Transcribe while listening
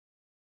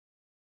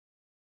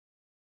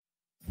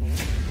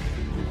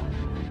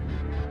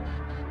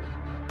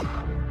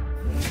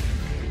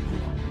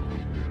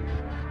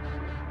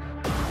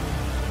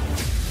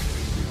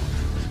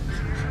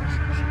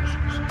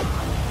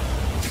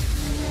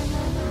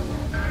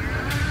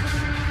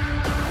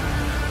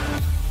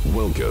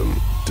Welcome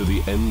to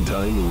the End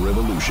Time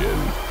Revolution.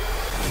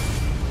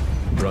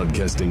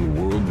 Broadcasting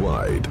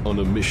worldwide on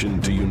a mission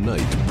to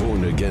unite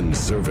born-again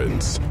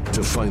servants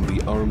to find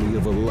the army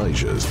of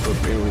Elijahs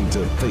preparing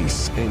to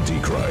face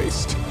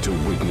Antichrist, to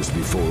witness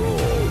before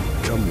all,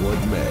 come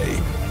what may.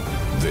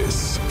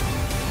 This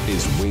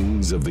is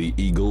Wings of the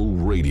Eagle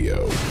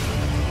Radio.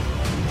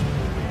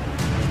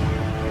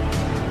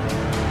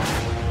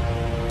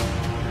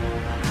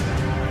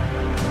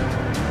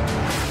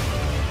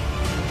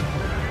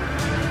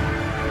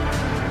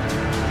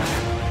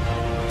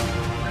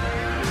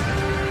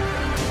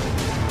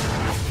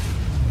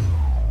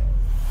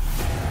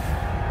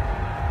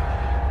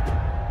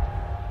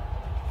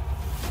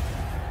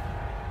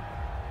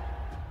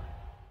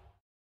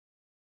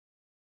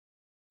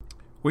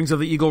 Wings of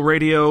the Eagle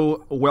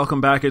Radio, welcome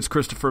back. It's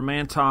Christopher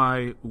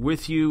Manti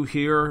with you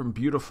here in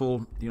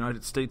beautiful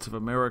United States of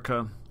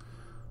America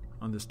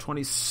on this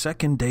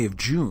 22nd day of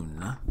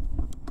June,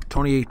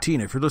 2018.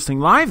 If you're listening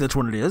live, that's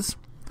when it is.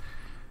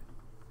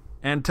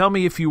 And tell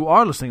me if you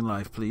are listening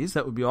live, please.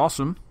 That would be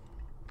awesome.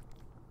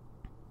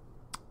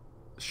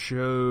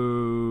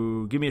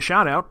 Give me a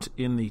shout out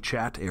in the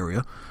chat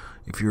area.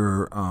 If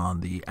you're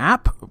on the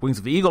app, Wings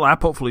of the Eagle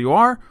app, hopefully you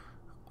are,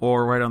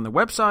 or right on the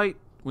website,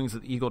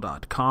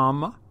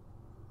 wingsoftheeagle.com,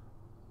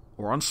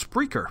 or on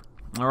Spreaker.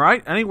 All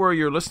right? Anywhere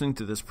you're listening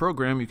to this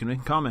program, you can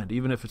make a comment,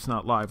 even if it's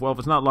not live. Well, if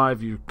it's not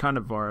live, you kind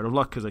of are out of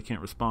luck because I can't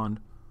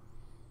respond.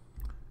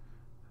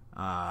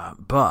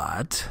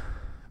 But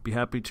be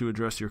happy to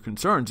address your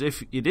concerns.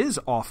 If it is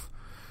off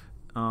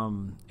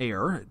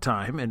air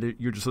time and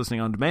you're just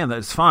listening on demand,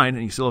 that's fine,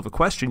 and you still have a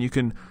question, you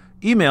can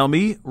email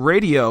me,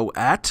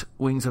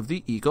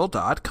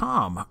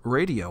 radio@wingsoftheeagle.com.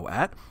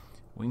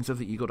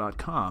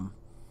 radio@wingsoftheeagle.com.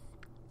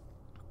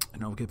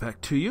 And I'll get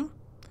back to you.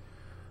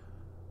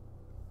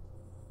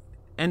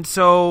 And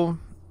so,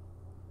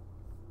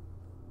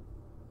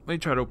 let me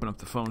try to open up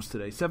the phones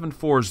today.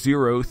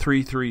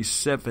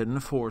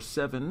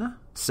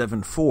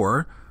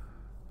 740-337-4774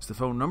 is the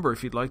phone number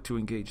if you'd like to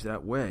engage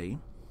that way.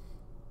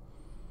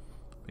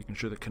 Making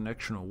sure the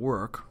connection will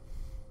work.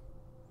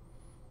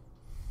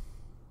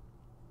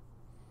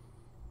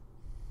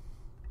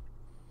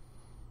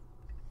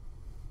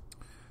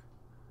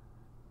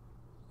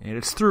 And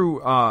it's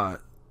through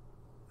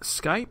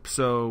Skype,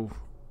 so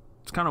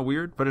it's kind of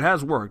weird, but it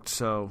has worked,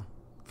 so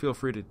feel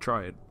free to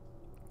try it.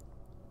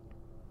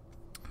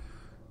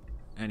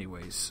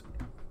 Anyways,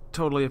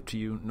 totally up to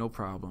you, no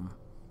problem.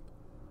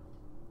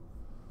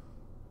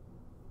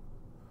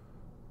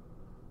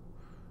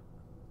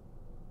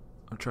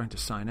 I'm trying to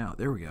sign out.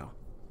 There we go.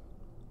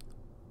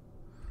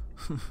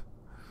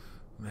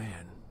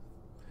 Man.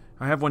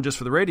 I have one just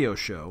for the radio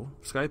show,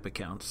 Skype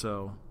account,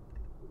 so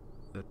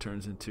that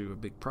turns into a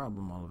big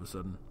problem all of a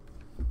sudden.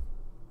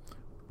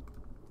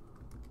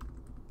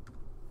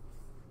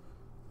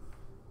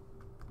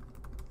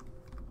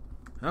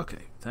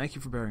 Okay, thank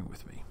you for bearing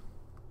with me.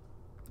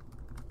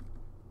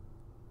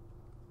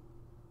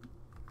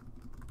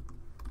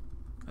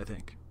 I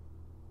think.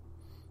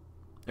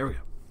 There we go.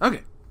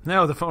 Okay,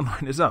 now the phone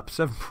line is up.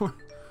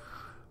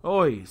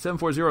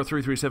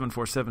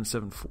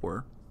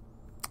 740-337-4774.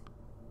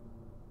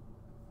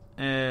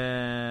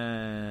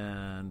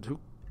 And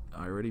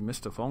I already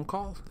missed a phone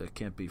call? That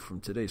can't be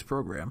from today's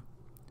program.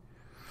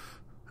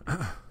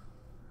 Oh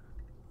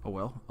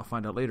well, I'll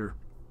find out later.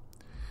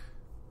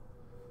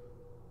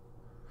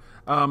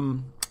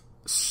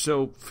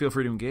 So feel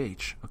free to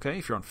engage, okay?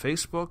 If you're on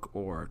Facebook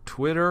or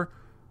Twitter,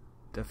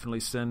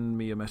 definitely send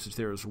me a message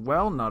there as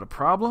well. Not a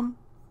problem.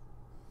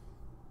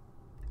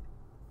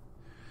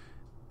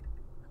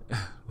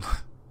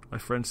 My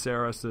friend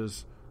Sarah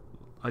says,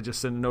 I just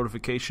sent a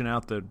notification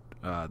out that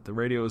the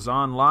radio is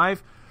on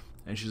live.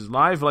 And she's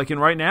live like in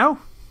right now?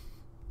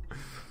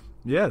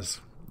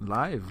 Yes,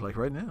 live like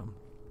right now.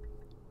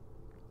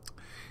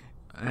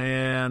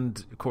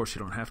 And, of course, you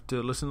don't have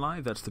to listen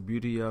live. That's the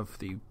beauty of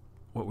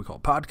what we call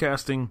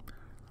podcasting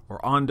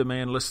or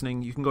on-demand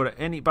listening. You can go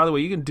to by the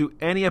way, you can do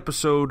any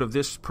episode of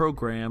this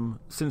program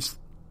since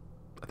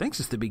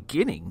the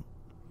beginning.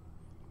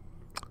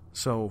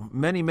 So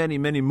many, many,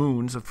 many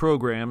moons of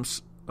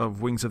programs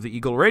of Wings of the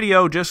Eagle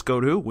Radio. Just go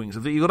to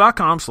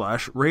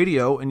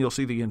wingsoftheeagle.com/radio and you'll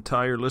see the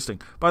entire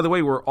listing. By the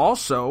way, we're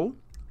also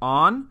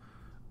on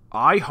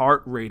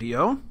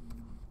iHeartRadio,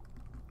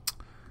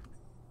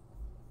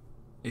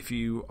 if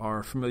you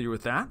are familiar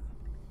with that.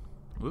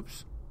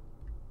 Whoops.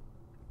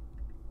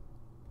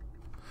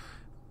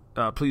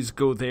 Please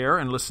go there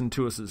and listen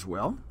to us as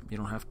well. You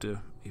don't have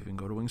to even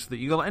go to Wings of the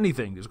Eagle,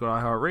 anything. Just go to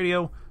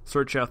iHeartRadio,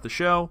 search out the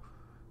show.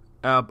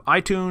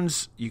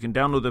 iTunes, you can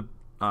download the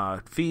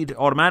feed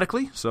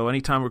automatically, so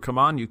anytime we come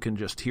on, you can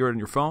just hear it on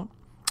your phone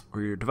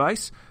or your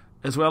device,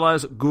 as well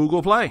as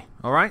Google Play.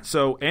 All right,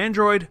 so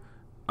Android,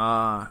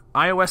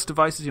 iOS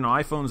devices,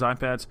 iPhones,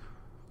 iPads,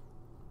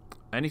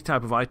 any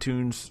type of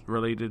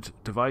iTunes-related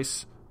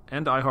device,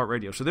 and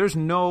iHeartRadio. So there's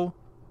no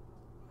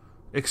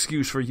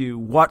excuse for you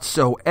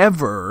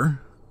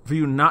whatsoever for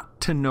you not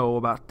to know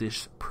about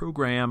this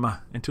program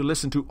and to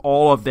listen to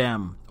all of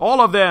them. All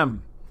of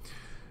them!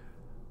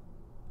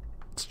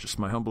 It's just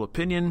my humble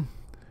opinion.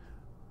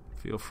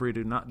 Feel free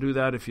to not do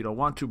that if you don't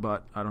want to,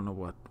 but I don't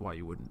know why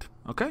you wouldn't.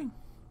 Okay?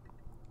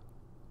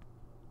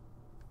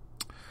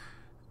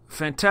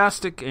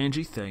 Fantastic,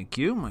 Angie. Thank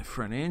you. My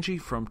friend Angie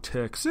from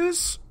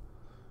Texas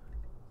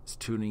is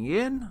tuning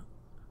in.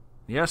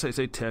 Yes, I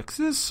say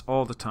Texas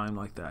all the time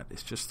like that.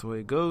 It's just the way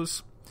it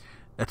goes.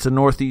 That's a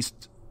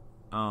Northeast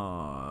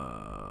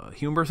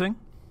humor thing.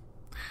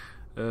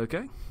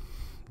 Okay.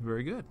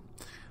 Very good.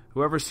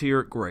 Whoever's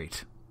here,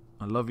 great.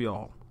 I love you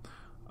all.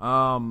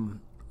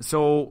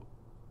 So,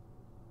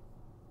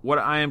 what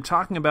I am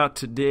talking about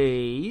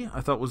today,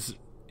 I thought was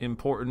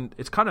important.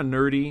 It's kind of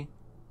nerdy.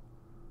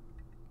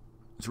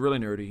 It's really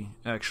nerdy,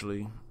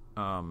 actually.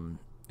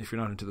 If you're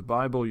not into the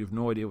Bible, you have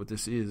no idea what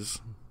this is.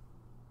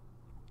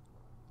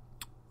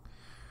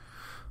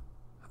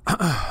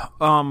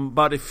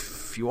 But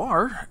if you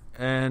are,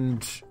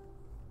 and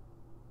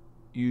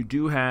you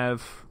do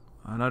have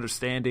an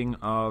understanding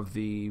of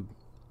the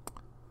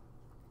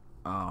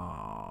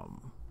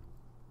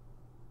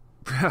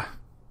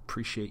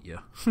appreciate you.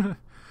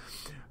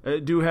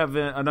 Do have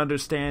an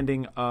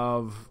understanding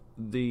of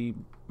the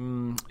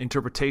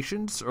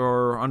interpretations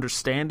or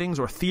understandings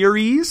or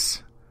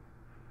theories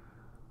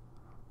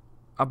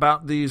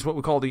about these, what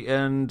we call the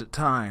end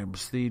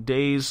times, the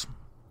days,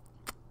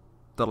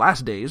 the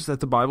last days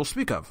that the Bible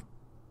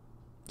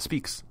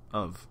speaks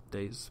of.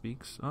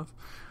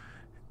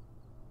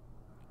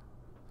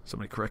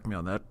 Somebody correct me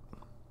on that.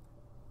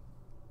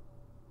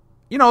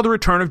 You know, the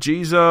return of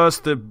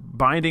Jesus, the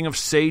binding of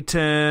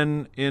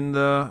Satan in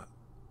the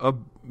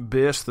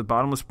abyss, the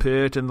bottomless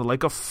pit, and the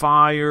lake of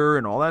fire,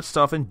 and all that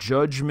stuff, and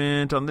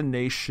judgment on the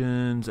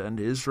nations and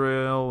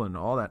Israel and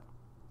all that.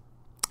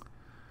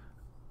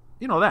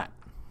 You know that.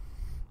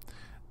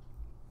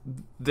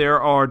 There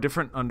are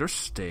different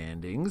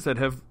understandings that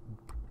have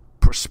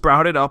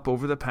sprouted up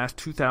over the past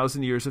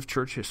 2,000 years of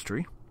church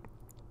history,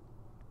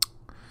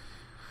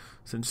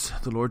 since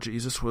the Lord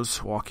Jesus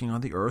was walking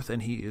on the earth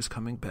and he is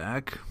coming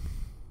back.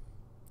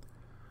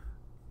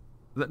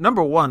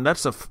 Number one,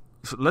 so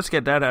let's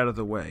get that out of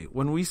the way.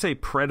 When we say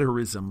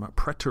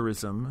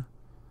preterism,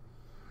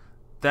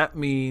 that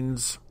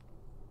means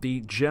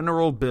the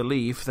general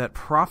belief that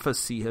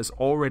prophecy has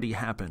already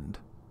happened.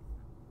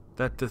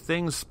 That the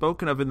things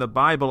spoken of in the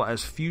Bible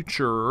as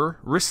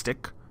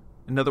futuristic,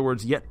 in other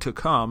words, yet to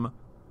come,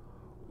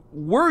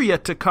 were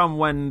yet to come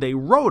when they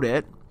wrote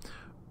it,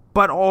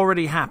 but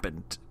already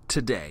happened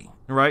today,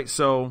 right?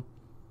 So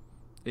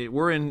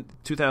we're in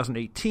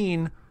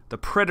 2018. The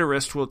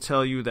preterist will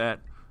tell you that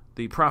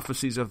the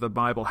prophecies of the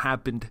Bible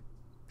happened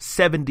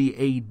 70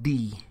 AD,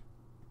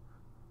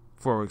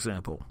 for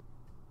example.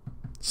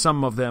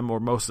 Some of them or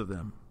most of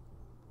them.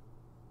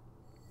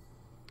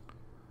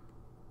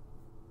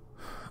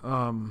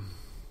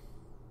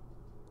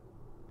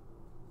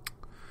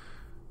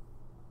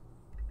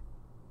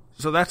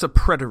 So that's a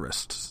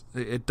preterist.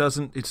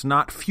 It's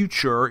not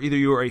future. Either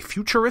you're a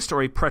futurist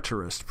or a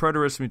preterist.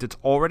 Preterist means it's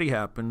already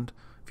happened.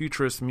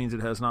 Futurist means it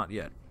has not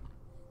yet.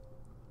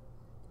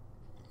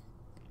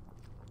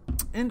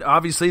 And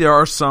obviously there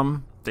are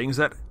some things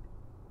that,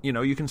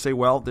 you can say,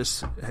 well,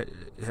 this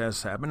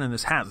has happened and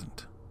this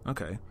hasn't.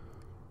 Okay.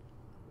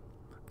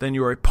 Then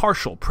you're a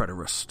partial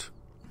preterist.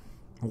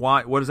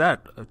 Why? What is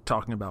that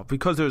talking about?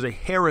 Because there's a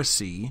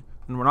heresy,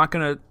 and we're not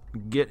going to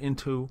get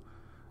into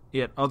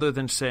it other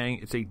than saying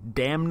it's a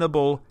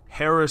damnable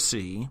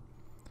heresy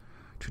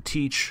to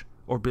teach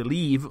or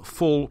believe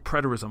full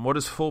preterism. What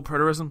is full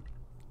preterism?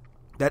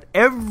 That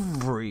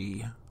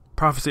every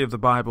prophecy of the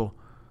Bible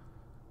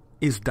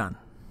is done,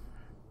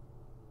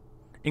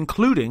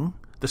 including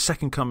the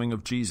second coming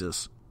of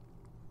Jesus.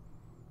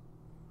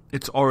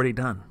 It's already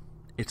done.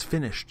 It's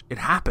finished. It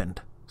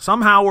happened.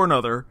 Somehow or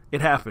another,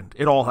 it happened.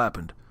 It all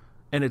happened.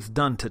 And it's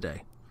done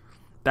today.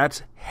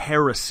 That's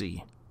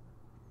heresy.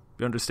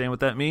 You understand what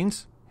that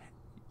means?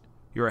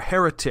 You're a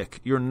heretic.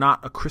 You're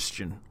not a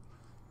Christian.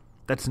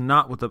 That's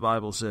not what the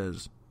Bible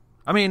says.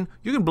 I mean,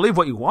 you can believe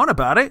what you want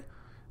about it,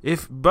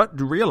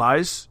 but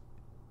realize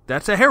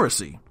that's a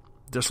heresy.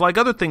 Just like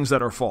other things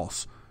that are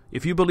false.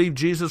 If you believe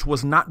Jesus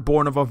was not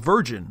born of a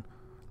virgin,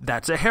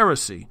 that's a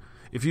heresy.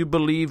 If you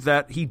believe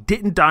that he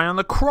didn't die on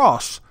the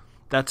cross,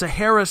 that's a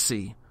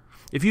heresy.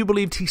 If you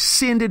believed he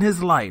sinned in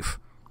his life,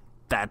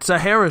 that's a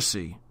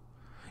heresy.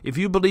 If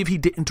you believe he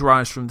didn't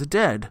rise from the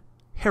dead,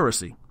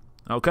 heresy.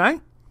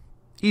 Okay?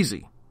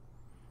 Easy.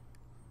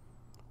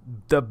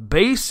 The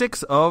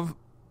basics of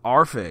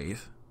our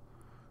faith,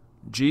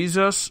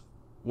 Jesus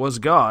was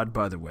God,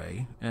 by the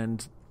way,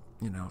 and,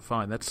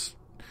 fine,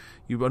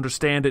 you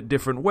understand it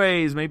different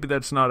ways, maybe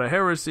that's not a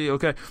heresy,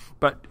 okay,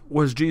 but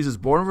was Jesus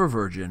born of a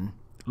virgin,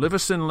 lived a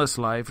sinless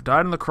life,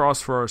 died on the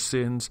cross for our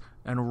sins,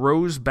 and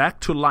rose back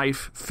to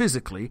life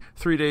physically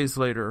 3 days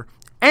later,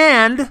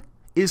 and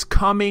is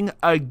coming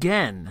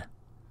again.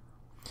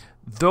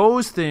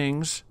 Those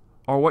things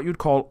are what you'd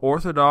call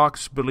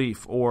orthodox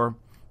belief, or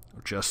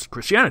just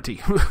Christianity.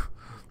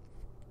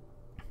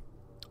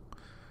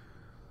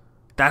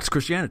 That's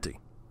Christianity.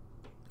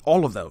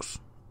 All of those.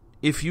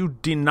 If you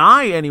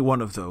deny any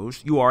one of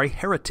those, you are a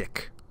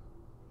heretic.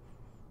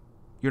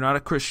 You're not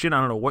a Christian. I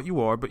don't know what you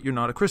are, but you're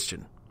not a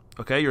Christian.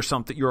 Okay?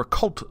 You're a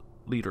cult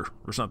leader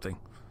or something.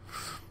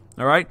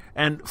 All right?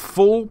 And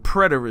full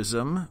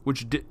preterism,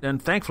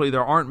 and thankfully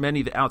there aren't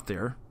many out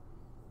there.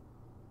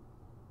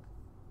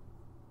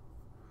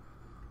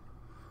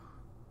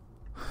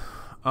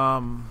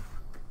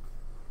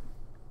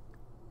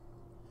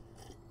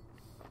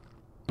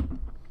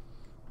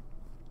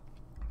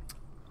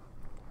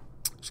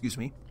 Excuse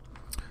me.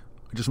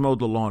 I just mowed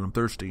the lawn. I'm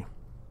thirsty.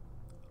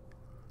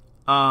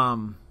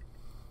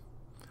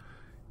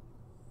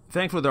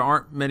 Thankfully, there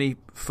aren't many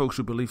folks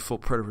who believe full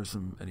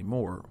preterism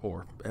anymore,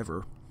 or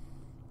ever.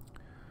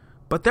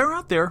 But they're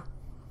out there.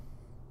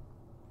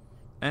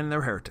 And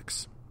they're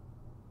heretics.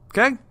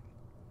 Okay?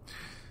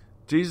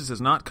 Jesus has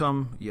not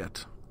come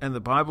yet. And the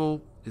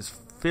Bible is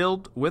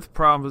filled with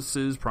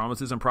promises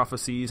and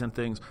prophecies and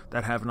things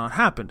that have not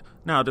happened.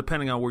 Now,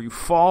 depending on where you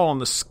fall on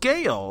the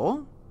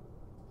scale,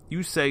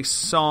 you say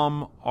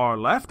some are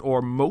left,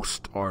 or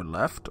most are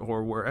left,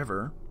 or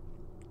wherever.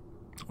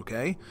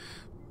 Okay?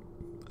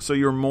 So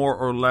you're more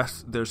or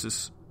less, there's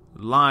this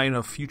line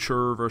of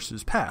future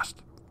versus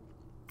past.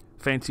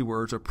 Fancy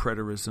words are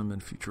preterism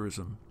and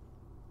futurism.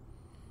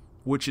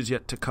 Which is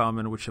yet to come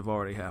and which have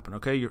already happened.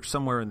 Okay? You're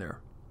somewhere in there.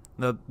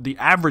 Now, the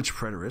average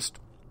preterist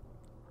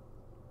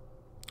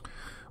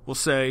will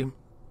say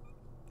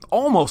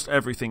almost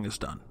everything is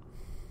done.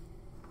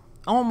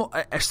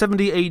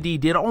 70 AD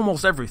did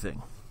almost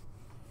everything.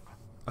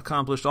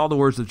 Accomplished all the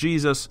words of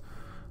Jesus.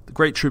 The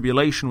Great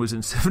Tribulation was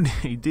in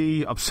 70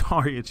 AD. I'm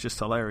sorry, it's just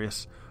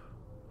hilarious.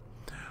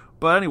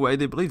 But anyway,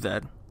 they believe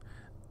that.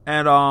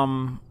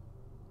 And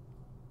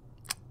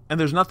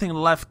there's nothing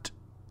left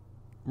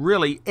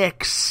really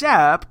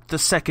except the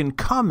second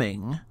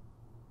coming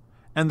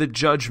and the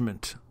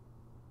judgment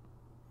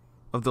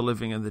of the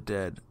living and the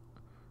dead.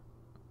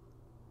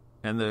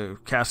 And the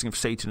casting of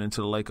Satan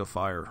into the lake of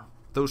fire.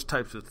 Those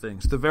types of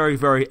things. The very,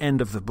 very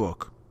end of the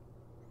book.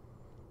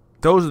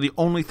 Those are the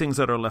only things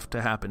that are left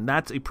to happen.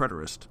 That's a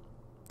preterist.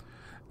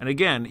 And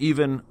again,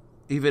 even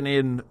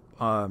in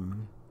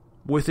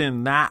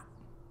within that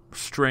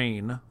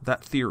strain,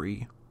 that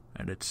theory,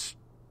 and it's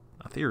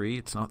a theory,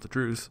 it's not the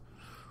truth.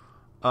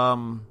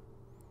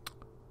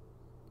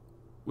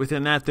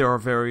 Within that, there are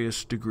varying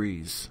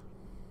degrees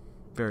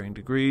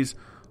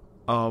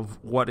of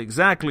what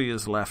exactly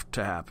is left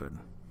to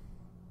happen.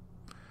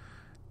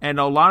 And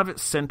a lot of it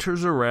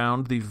centers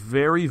around the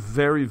very,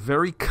 very,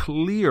 very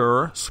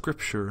clear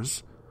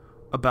scriptures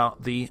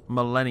about the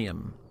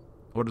millennium.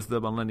 What is the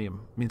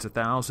millennium? It means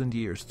 1,000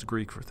 years. It's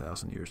Greek for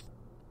 1,000 years.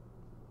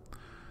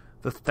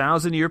 The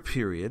 1,000-year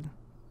period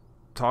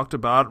talked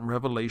about in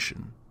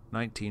Revelation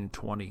 19,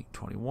 20,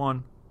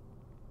 21,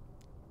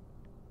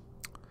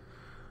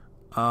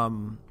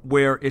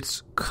 where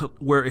it's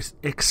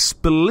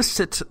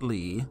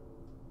explicitly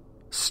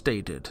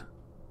stated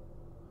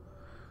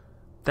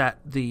that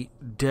the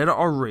dead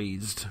are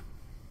raised,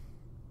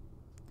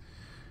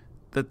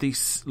 that the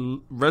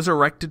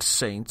resurrected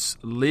saints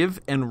live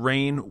and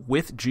reign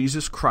with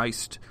Jesus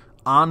Christ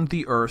on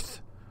the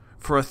earth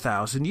for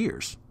 1,000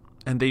 years,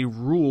 and they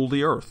rule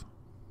the earth.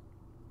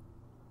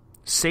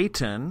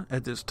 Satan,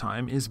 at this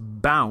time, is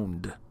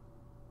bound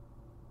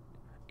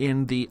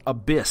in the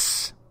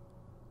abyss.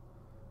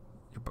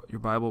 Your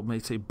Bible may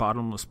say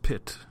bottomless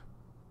pit.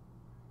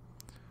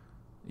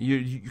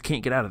 You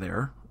can't get out of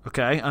there,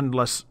 okay,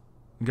 unless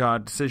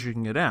God says you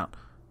can get out.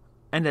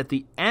 And at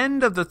the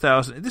end of the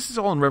 1,000, this is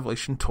all in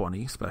Revelation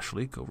 20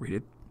 especially, go read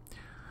it.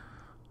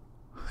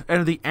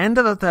 And at the end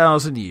of the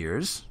 1,000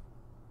 years,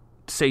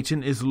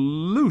 Satan is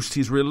loosed.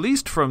 He's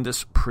released from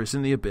this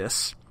prison, the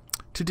abyss,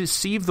 to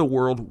deceive the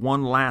world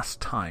one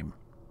last time.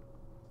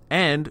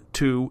 And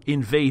to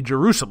invade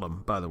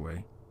Jerusalem, by the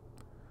way.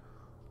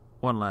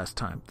 One last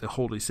time, the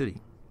holy city.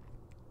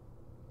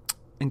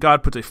 And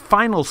God puts a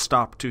final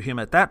stop to him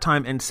at that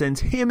time and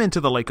sends him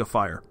into the lake of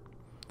fire.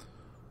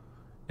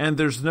 And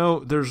there's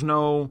no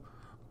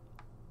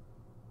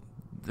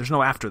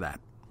after that,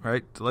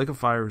 right? The lake of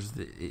fire is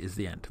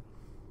the end.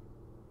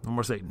 No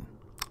more Satan.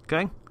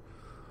 Okay?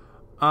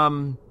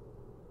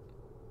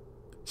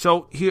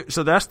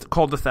 So that's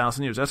called the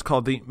 1,000 years. That's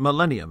called the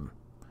millennium.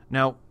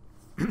 Now,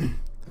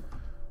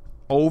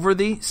 over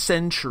the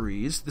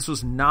centuries, this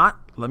was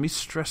not, let me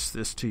stress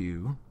this to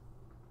you.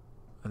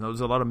 I know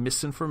there's a lot of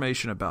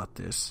misinformation about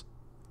this.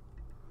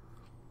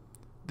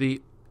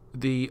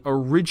 The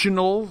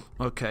original,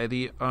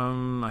 okay,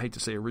 I hate to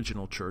say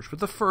original church, but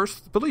the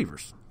first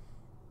believers.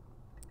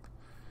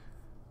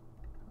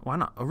 Why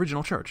not?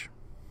 Original church.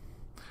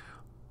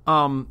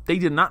 They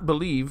did not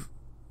believe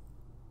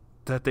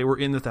that they were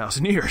in the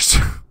 1,000 years.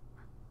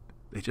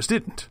 They just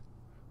didn't.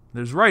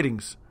 There's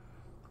writings.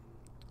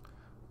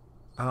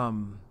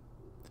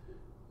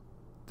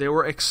 They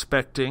were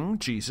expecting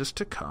Jesus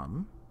to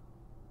come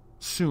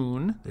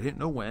soon. They didn't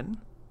know when,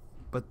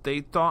 but they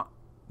thought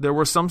there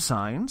were some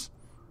signs,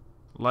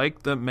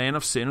 like the man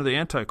of sin, or the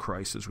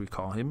Antichrist, as we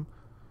call him,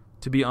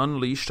 to be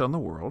unleashed on the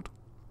world.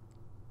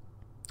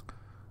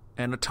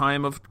 And a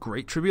time of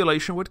great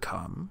tribulation would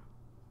come,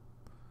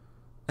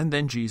 and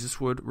then Jesus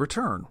would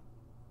return.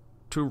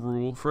 to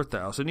rule for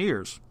 1,000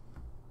 years.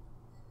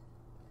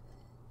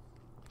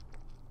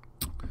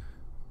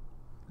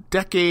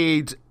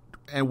 Decades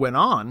and went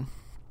on,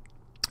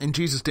 and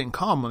Jesus didn't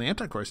come when the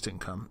Antichrist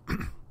didn't come.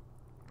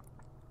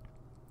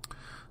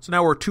 So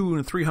now we're 200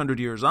 and 300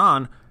 years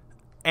on,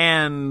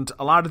 and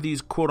a lot of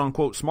these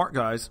quote-unquote smart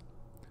guys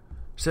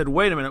said,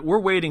 wait a minute, we're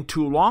waiting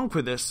too long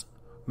for this.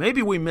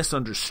 Maybe we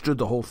misunderstood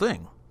the whole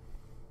thing.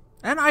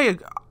 And I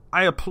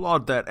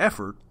applaud that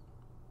effort,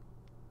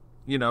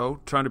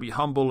 trying to be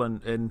humble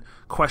and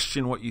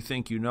question what you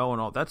think you know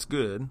and all. That's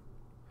good,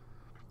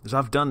 because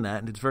I've done that,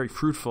 and it's very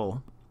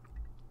fruitful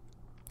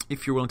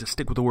if you're willing to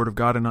stick with the Word of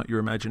God and not your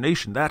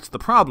imagination. That's the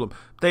problem.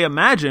 They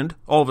imagined,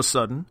 all of a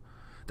sudden,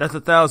 that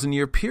the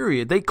 1,000-year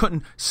period, they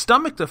couldn't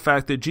stomach the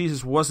fact that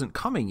Jesus wasn't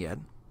coming yet.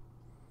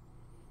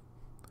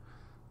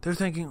 They're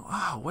thinking,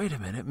 oh, wait a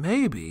minute,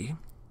 maybe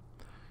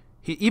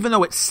even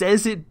though it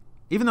says it,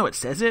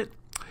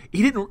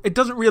 it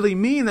doesn't really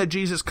mean that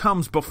Jesus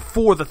comes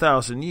before the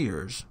 1,000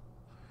 years.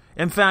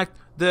 In fact,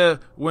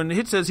 when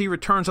it says he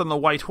returns on the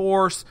white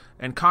horse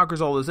and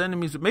conquers all his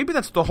enemies, maybe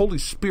that's the Holy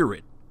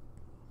Spirit.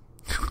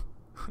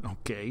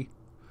 Okay.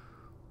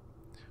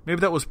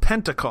 Maybe that was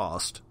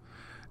Pentecost.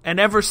 And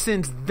ever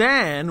since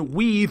then,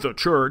 we, the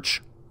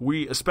church,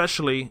 we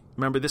especially,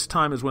 remember this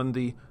time is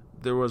when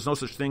there was no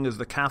such thing as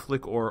the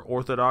Catholic or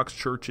Orthodox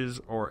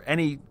churches or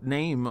any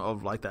name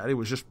of like that. It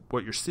was just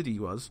what your city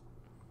was.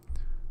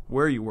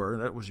 Where you were,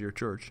 that was your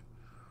church.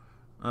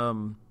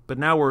 But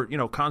now we're,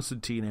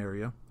 Constantine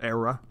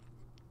era,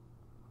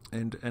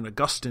 and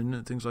Augustine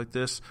and things like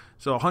this.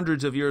 So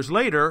hundreds of years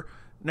later,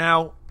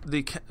 now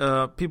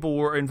the people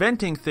were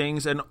inventing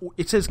things, and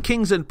it says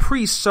kings and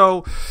priests.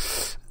 So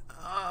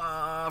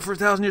for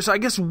 1,000 years, so I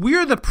guess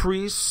we're the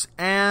priests,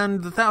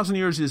 and the 1,000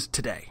 years is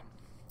today.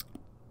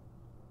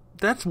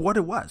 That's what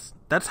it was.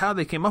 That's how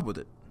they came up with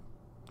it.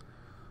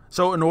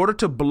 So in order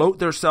to bloat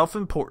their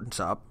self-importance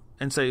up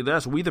and say,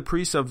 yes, we the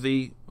priests of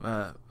the,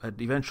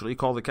 eventually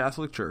called the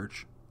Catholic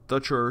Church, the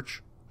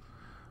church,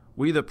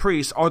 we the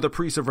priests are the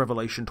priests of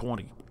Revelation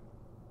 20.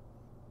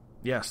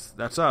 Yes,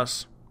 that's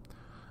us.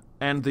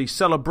 And the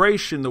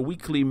celebration, the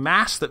weekly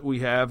mass that we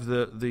have,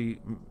 the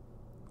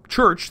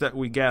church that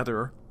we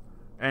gather,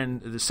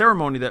 and the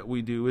ceremony that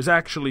we do is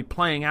actually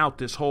playing out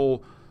this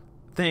whole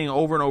thing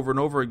over and over and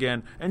over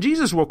again. And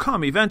Jesus will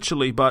come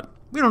eventually, but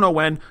we don't know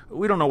when.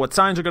 We don't know what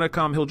signs are going to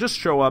come. He'll just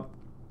show up.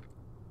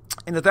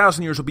 And the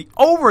 1,000 years will be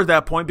over at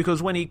that point,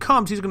 because when he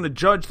comes, he's going to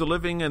judge the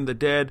living and the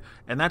dead,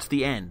 and that's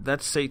the end.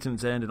 That's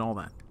Satan's end and all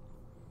that.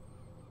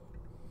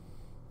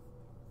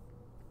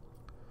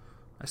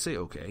 I say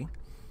okay.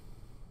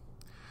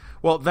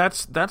 Well,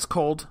 that's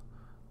called,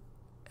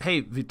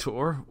 hey,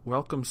 Vitor,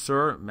 welcome,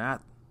 sir.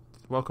 Matt,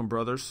 welcome,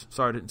 brothers.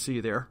 Sorry I didn't see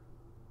you there.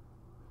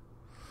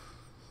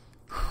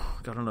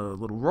 Got on a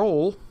little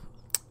roll.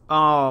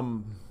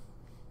 Vitor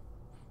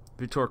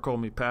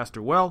called me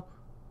pastor. Well,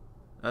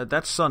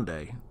 that's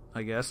Sunday,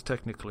 I guess.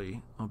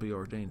 Technically, I'll be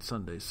ordained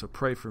Sunday, so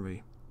pray for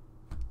me.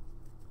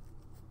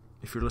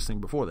 If you're listening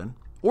before then.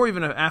 Or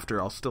even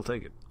after, I'll still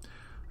take it.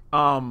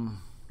 What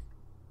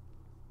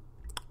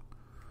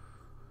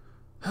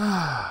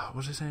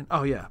was I saying?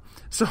 Oh, yeah.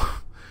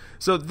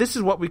 So this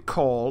is what we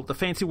call, the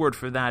fancy word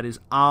for that is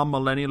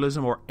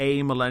amillennialism or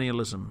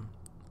amillennialism.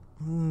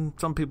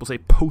 Some people say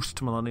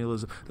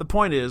post-millennialism. The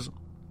point is,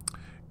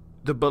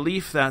 the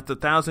belief that the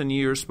 1,000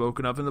 years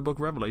spoken of in the book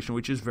of Revelation,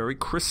 which is very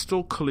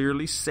crystal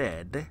clearly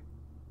said,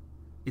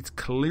 it's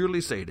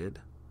clearly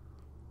stated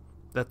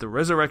that the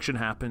resurrection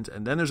happens,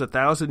 and then there's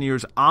 1,000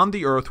 years on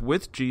the earth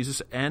with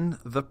Jesus and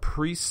the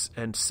priests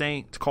and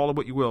saints, call it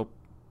what you will,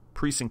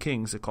 priests and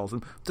kings, it calls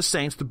them, the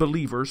saints, the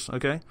believers,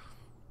 okay?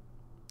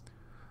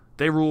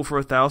 They rule for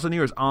 1,000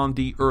 years on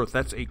the earth.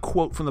 That's a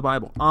quote from the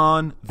Bible.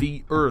 On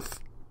the earth.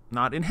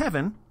 Not in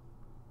heaven.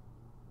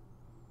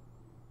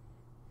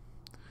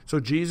 So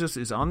Jesus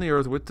is on the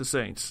earth with the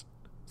saints.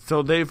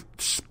 So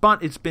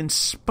it's been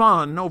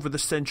spun over the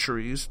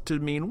centuries to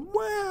mean,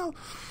 well,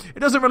 it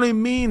doesn't really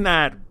mean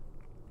that.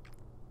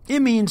 It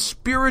means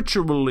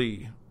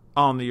spiritually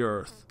on the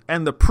earth.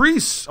 And the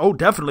priests,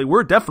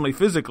 we're definitely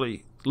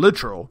physically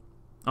literal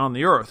on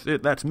the earth.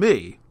 That's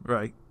me,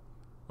 right?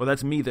 Well,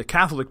 that's me, the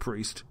Catholic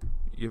priest,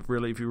 if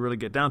you really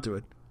get down to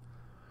it.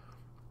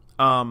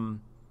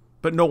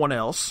 But no one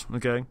else,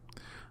 okay?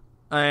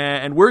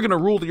 And we're going to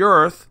rule the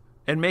earth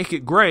and make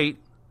it great,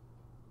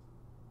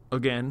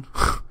 again,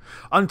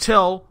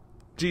 until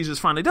Jesus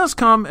finally does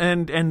come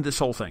and end this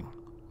whole thing.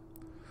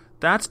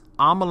 That's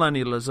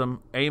amillennialism.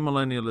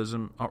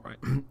 All right.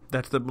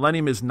 That's the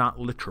millennium is not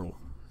literal.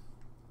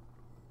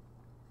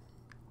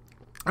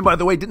 And by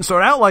the way, it didn't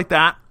start out like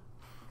that,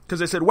 because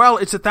they said, well,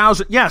 it's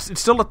 1,000. Yes,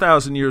 it's still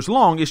 1,000 years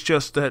long. It's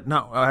just that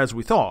not as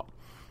we thought.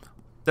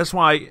 That's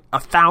why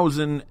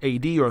 1,000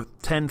 AD or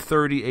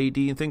 1030 AD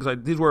and things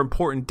like these were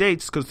important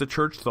dates, because the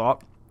church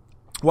thought,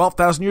 well,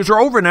 1,000 years are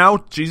over now.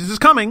 Jesus is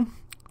coming.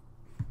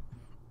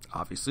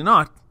 Obviously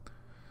not.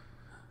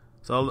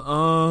 So,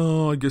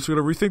 I guess we're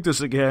going to rethink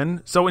this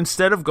again. So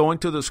instead of going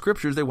to the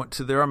scriptures, they went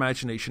to their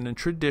imagination and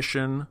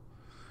tradition.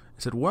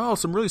 said, well,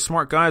 some really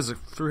smart guys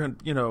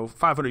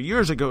 500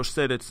 years ago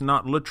said it's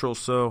not literal,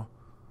 so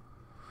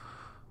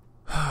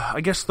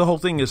I guess the whole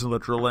thing isn't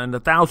literal, and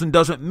 1,000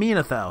 doesn't mean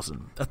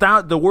 1,000.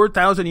 The word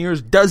 1,000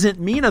 years doesn't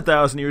mean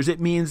 1,000 years. It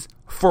means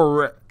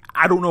for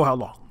I don't know how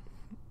long.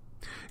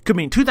 It could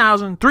mean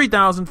 2,000,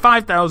 3,000,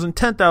 5,000,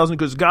 10,000,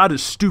 because God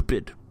is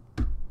stupid.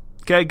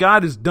 Okay,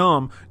 God is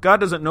dumb. God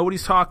doesn't know what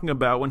he's talking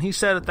about. When he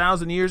said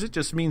 1,000 years, it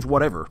just means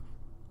whatever.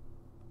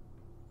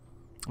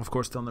 Of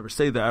course, they'll never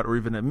say that or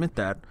even admit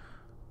that.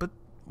 But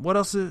what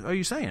else are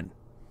you saying?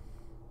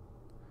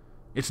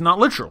 It's not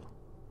literal.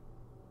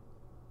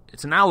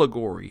 It's an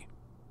allegory.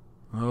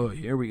 Oh,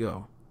 here we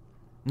go.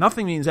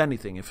 Nothing means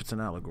anything if it's an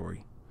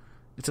allegory.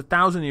 It's a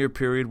 1,000-year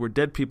period where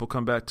dead people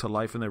come back to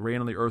life and they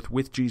reign on the earth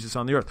with Jesus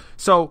on the earth.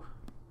 So,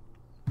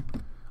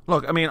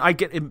 look, I mean, I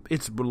get it,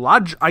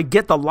 I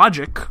get the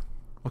logic.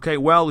 Okay,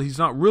 well, he's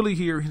not really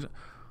here.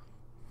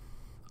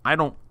 I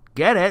don't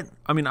get it.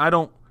 I mean, I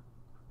don't.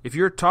 If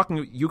you're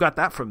talking, you got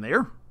that from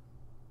there?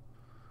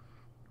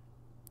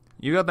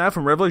 You got that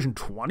from Revelation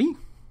 20?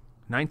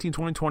 19,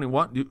 20,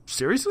 21?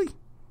 Seriously?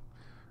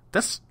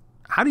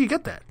 How do you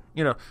get that?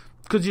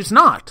 Because it's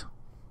not.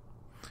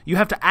 You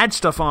have to add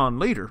stuff on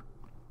later.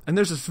 And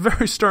there's this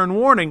very stern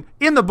warning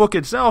in the book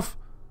itself.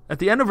 At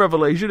the end of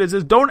Revelation, it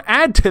says, don't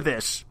add to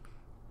this.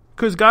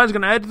 Because God's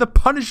going to add to the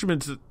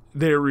punishments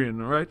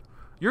therein, all right?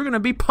 You're going to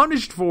be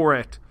punished for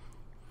it.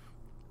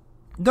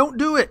 Don't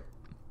do it.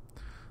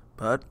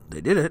 But they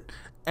did it.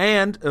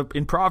 And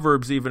in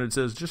Proverbs even it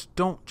says, just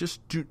don't,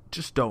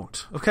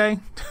 okay?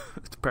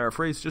 To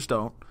paraphrase, just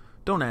don't.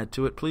 Don't add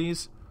to it,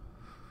 please.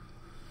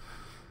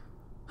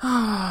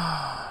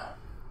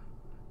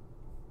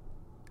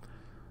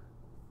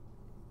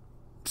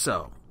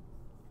 So,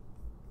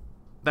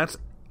 that's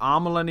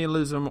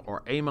amillennialism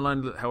or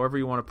amillennialism, however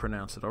you want to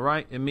pronounce it, all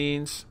right? It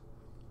means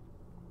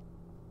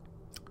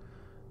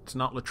it's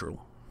not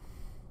literal.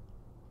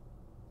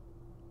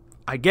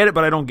 I get it,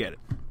 but I don't get it.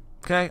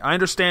 Okay? I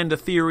understand the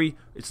theory.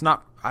 It's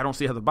not, I don't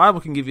see how the Bible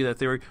can give you that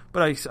theory,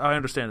 but I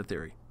understand the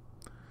theory.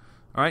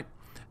 All right?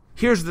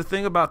 Here's the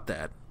thing about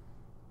that.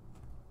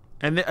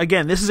 And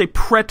again, this is a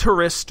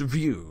preterist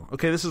view.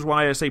 Okay, this is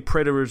why I say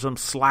preterism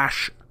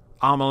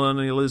 /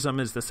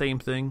 amillennialism is the same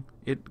thing,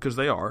 because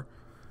they are.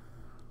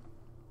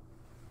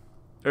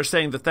 They're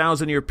saying the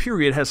 1,000-year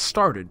period has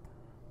started.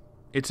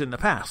 It's in the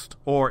past,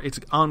 or it's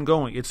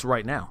ongoing. It's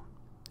right now.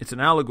 It's an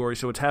allegory,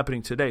 so it's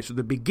happening today. So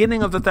the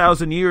beginning of the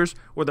 1,000 years,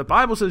 where the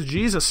Bible says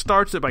Jesus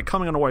starts it by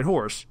coming on a white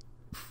horse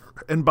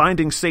and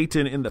binding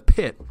Satan in the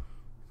pit,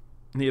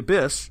 in the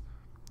abyss,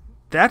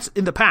 that's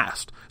in the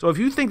past. So if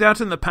you think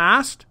that's in the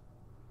past,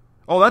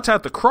 oh, that's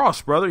at the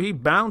cross, brother. He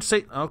bound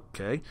Satan.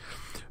 Okay.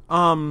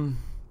 Well,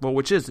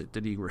 which is it?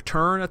 Did he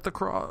return at the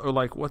cross? Or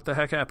like, what the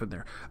heck happened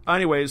there?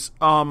 Anyways,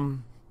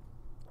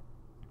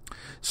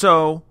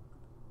 so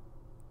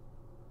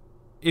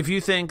if you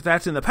think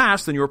that's in the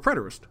past, then you're a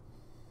preterist.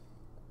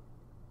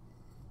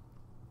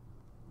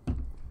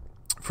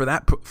 For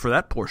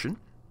that portion,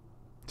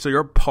 so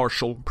you're a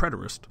partial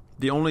preterist.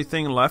 The only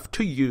thing left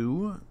to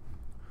you,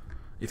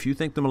 if you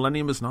think the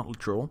millennium is not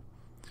literal,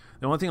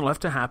 the only thing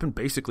left to happen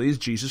basically is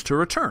Jesus to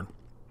return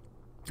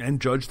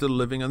and judge the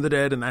living and the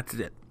dead, and that's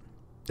it.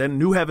 Then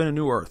new heaven and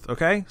new earth,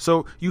 okay?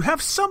 So you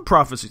have some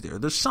prophecy there.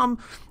 There's some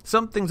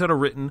things that are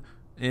written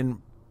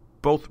in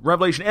both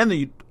Revelation and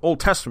the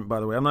Old Testament, by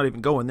the way. I'm not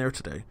even going there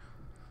today.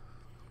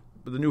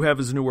 But the new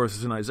heavens and new earth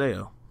is in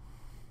Isaiah.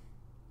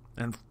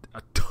 And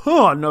a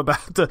ton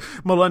about the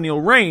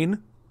millennial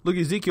reign. Look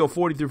at Ezekiel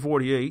 40 through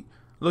 48.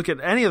 Look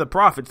at any of the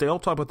prophets. They all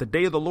talk about the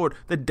day of the Lord.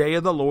 The day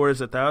of the Lord is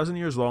 1,000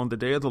 years long. The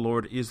day of the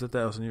Lord is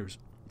 1,000 years.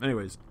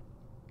 Anyways.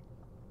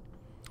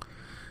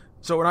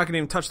 So we're not going to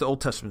even touch the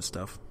Old Testament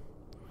stuff.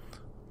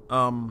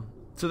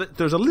 So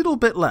there's a little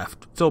bit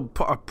left. So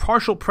a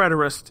partial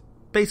preterist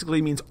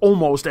basically means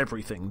almost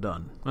everything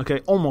done.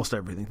 Okay, almost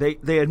everything.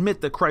 They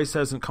admit that Christ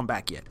hasn't come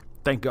back yet.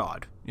 Thank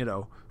God.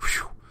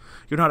 Whew.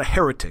 You're not a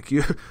heretic.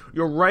 You're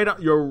right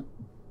on.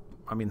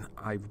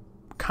 I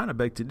kind of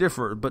beg to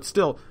differ, but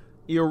still,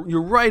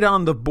 you're right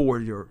on the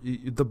border.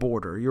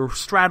 You're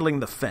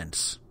straddling the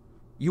fence.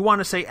 You want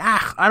to say,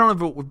 I don't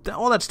know,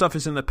 all that stuff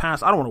is in the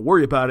past. I don't want to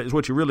worry about it, is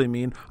what you really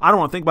mean. I don't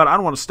want to think about it. I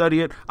don't want to study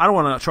it. I don't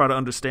want to try to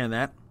understand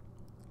that.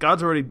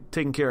 God's already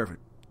taken care of it.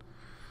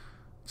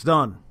 It's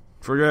done.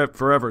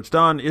 Forever. It's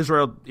done.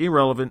 Israel,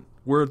 irrelevant.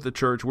 We're the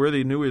church. We're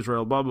the new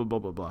Israel, blah, blah, blah,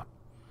 blah, blah.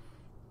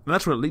 And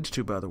that's what it leads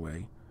to, by the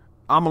way.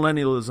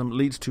 Amillennialism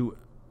leads to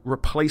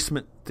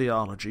replacement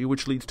theology,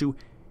 which leads to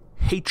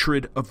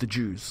hatred of the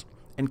Jews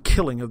and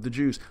killing of the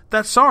Jews.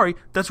 That's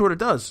what it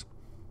does.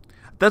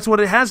 That's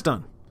what it has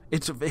done.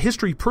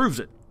 History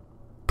proves it.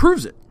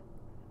 Proves it.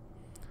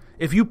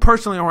 If you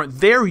personally aren't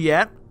there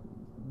yet,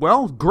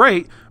 well,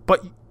 great,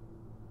 but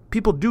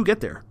people do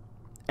get there.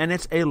 And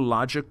it's a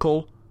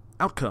logical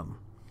outcome.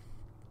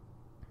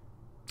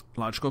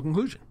 Logical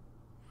conclusion.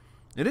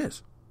 It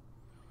is.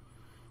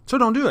 So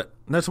don't do it.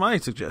 That's my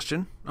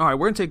suggestion. All right,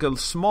 we're going to take a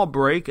small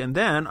break, and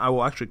then I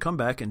will actually come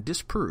back and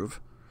disprove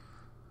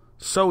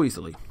so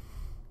easily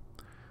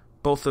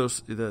both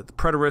those, the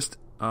preterist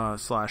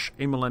slash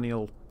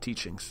amillennial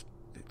teachings.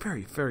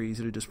 Very, very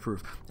easy to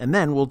disprove. And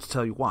then we'll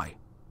tell you why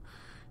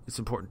it's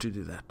important to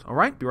do that. All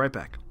right? Be right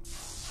back.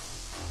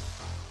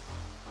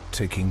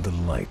 Taking the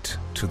light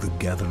to the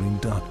gathering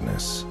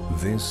darkness.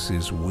 This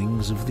is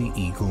Wings of the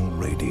Eagle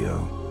Radio.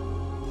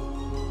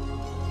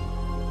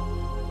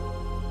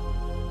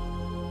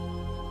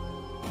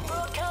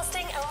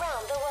 Broadcasting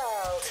around the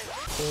world.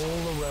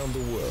 All around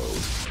the world.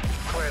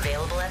 We're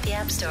available at the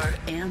App Store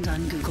and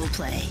on Google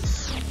Play.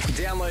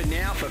 Download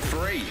now for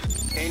free.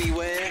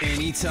 Anywhere,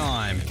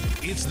 anytime.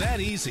 It's that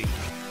easy.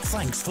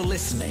 Thanks for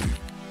listening.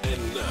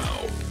 And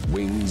now,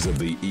 Wings of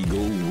the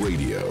Eagle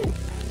Radio.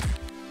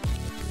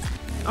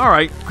 All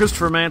right,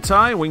 Christopher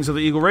Manti, Wings of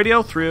the Eagle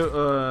Radio.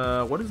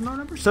 What is our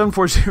number?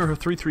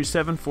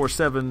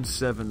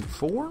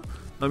 740-337-4774.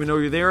 Let me know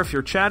you're there if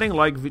you're chatting,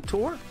 like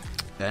Vitor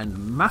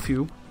and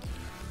Matthew,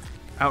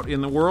 out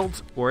in the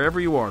world, wherever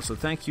you are. So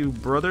thank you,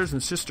 brothers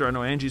and sister. I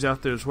know Angie's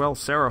out there as well.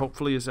 Sarah,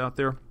 hopefully, is out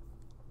there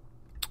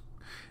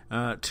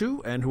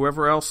too. And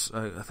whoever else,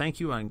 thank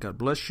you, and God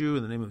bless you.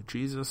 In the name of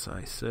Jesus,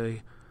 I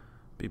say,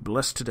 be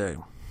blessed today.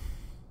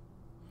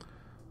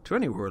 To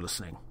anyone who are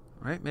listening.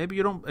 Right? Maybe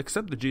you don't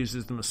accept that Jesus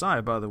is the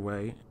Messiah, by the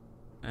way,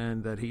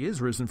 and that he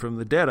is risen from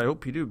the dead. I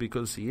hope you do,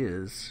 because he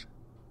is.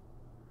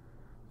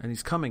 And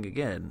he's coming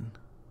again.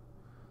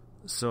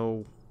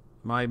 So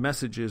my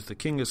message is the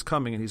king is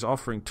coming, and he's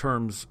offering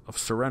terms of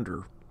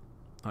surrender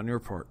on your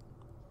part.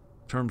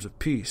 Terms of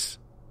peace.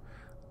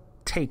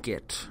 Take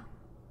it.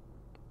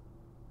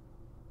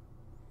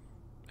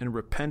 And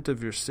repent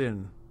of your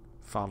sin.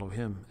 Follow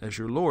him as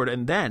your Lord,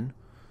 and then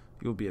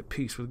you'll be at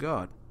peace with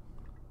God.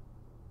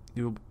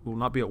 You will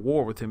not be at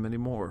war with him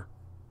anymore.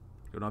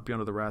 You'll not be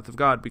under the wrath of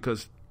God,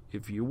 because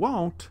if you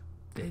won't,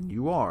 then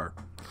you are.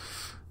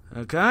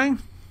 Okay?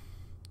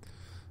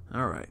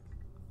 All right.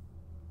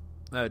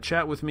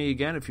 Chat with me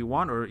again if you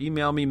want, or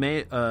email me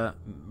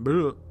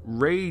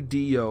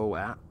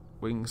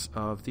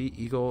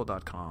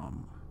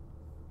radio@wingsoftheeagle.com.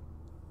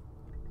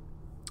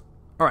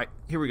 All right,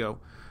 here we go.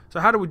 So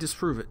how do we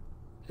disprove it?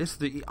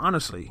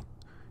 Honestly,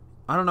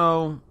 I don't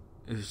know.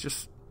 It's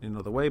just,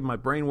 the way my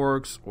brain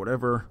works,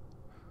 whatever.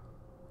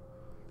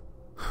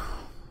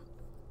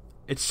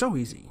 It's so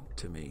easy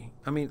to me.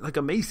 I mean, like,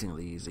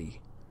 amazingly easy.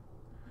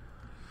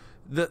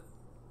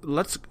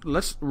 Let's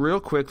real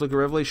quick look at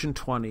Revelation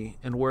 20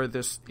 and where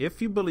this,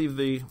 if you believe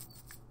the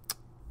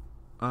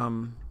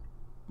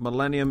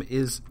millennium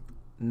is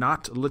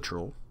not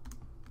literal,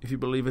 if you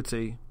believe it's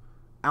a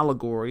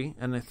allegory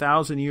and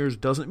 1,000 years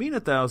doesn't mean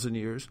 1,000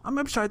 years,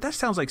 I'm sorry, that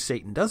sounds like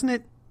Satan, doesn't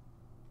it?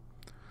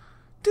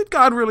 Did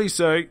God really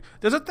say,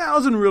 does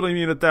 1,000 really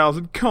mean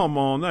 1,000? Come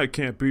on, that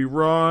can't be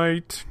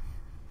right.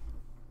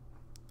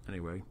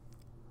 Anyway.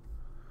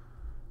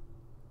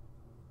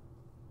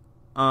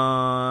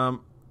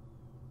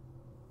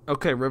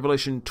 Okay,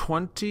 Revelation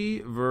 20,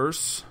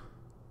 verse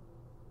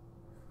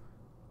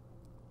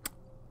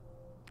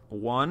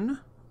 1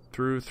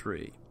 through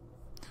 3.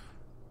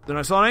 Then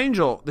I saw an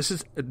angel. This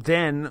is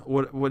then,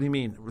 what do you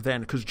mean? Then,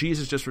 because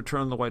Jesus just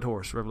returned on the white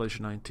horse,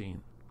 Revelation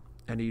 19.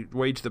 And he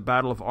waged the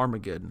battle of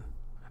Armageddon.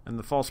 And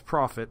the false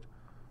prophet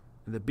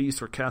and the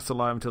beast were cast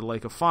alive into the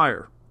lake of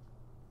fire.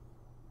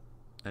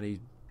 And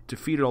he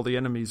defeated all the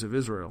enemies of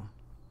Israel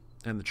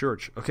and the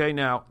church. Okay,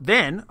 now,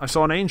 then I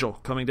saw an angel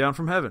coming down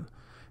from heaven,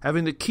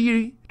 having the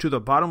key to the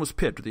bottomless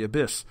pit, to the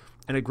abyss,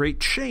 and a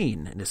great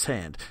chain in his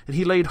hand. And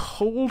he laid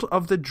hold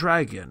of the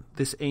dragon.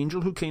 This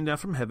angel who came down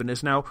from heaven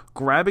is now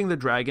grabbing the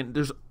dragon.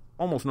 There's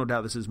almost no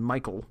doubt this is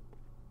Michael,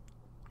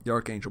 the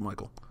archangel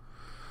Michael.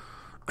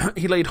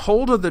 He laid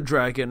hold of the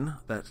dragon,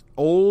 that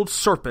old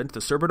serpent,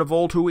 the serpent of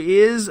old, who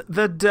is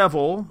the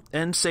devil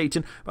and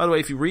Satan. By the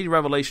way, if you read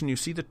Revelation, you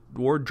see the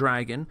word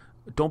dragon.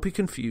 Don't be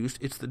confused.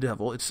 It's the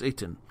devil. It's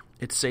Satan.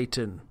 It's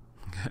Satan.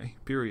 Okay,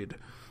 period.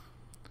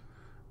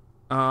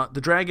 The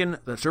dragon,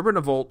 the serpent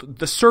of old,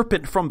 the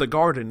serpent from the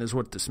garden is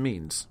what this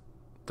means.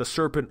 The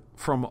serpent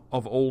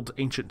of old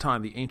ancient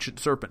time, the ancient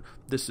serpent.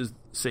 This is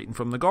Satan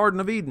from the Garden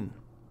of Eden.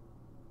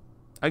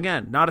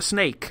 Again, not a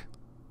snake.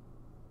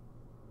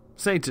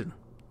 Satan.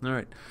 All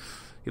right.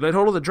 He laid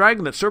hold of the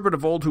dragon, that serpent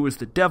of old, who is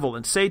the devil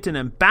and Satan,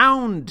 and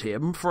bound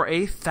him for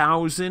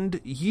 1,000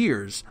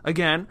 years.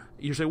 Again,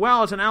 you say,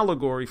 well, it's an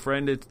allegory,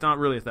 friend. It's not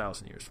really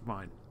 1,000 years.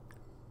 Fine.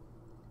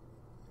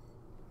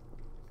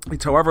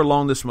 It's however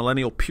long this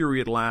millennial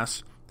period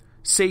lasts.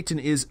 Satan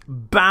is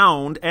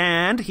bound,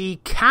 and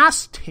he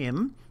cast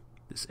him,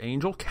 this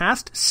angel,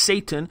 cast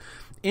Satan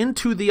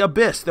into the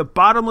abyss, the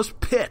bottomless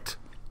pit,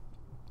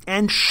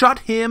 and shut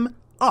him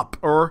up,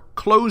 or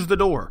closed the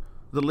door,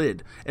 the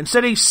lid, and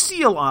set a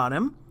seal on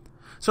him,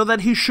 so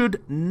that he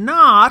should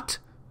not,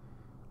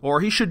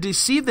 or he should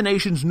deceive the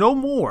nations no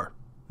more,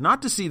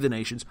 not deceive the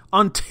nations,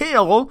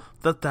 until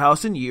the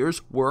 1,000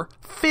 years were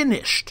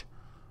finished.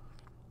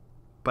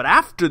 But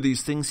after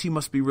these things, he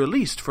must be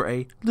released for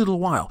a little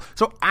while.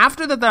 So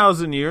after the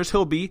 1,000 years,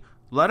 he'll be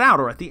let out,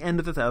 or at the end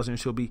of the 1,000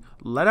 years, he'll be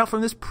let out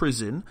from this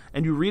prison.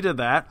 And you read of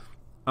that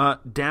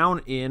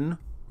down in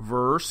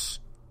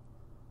verse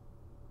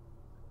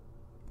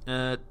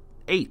 7.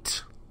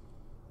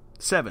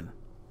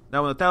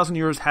 Now, when the 1,000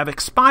 years have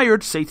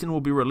expired, Satan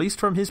will be released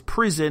from his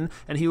prison,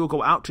 and he will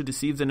go out to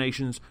deceive the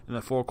nations in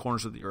the four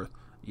corners of the earth.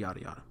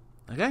 Yada, yada.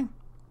 Okay?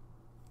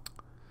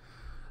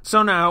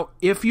 So now,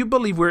 if you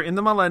believe we're in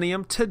the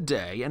millennium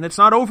today, and it's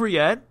not over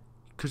yet,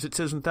 because it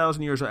says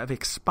 1,000 years have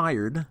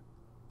expired,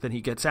 then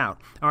he gets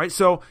out. All right,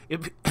 so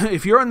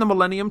if you're in the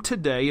millennium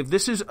today, if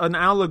this is an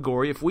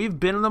allegory, if we've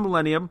been in the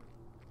millennium,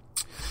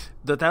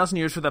 the 1,000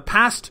 years for the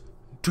past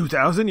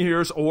 2,000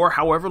 years, or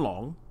however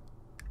long,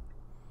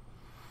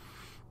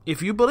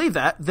 if you believe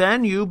that,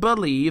 then you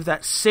believe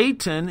that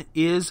Satan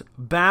is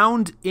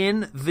bound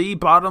in the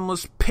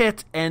bottomless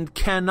pit and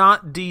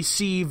cannot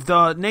deceive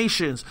the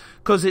nations,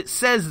 because it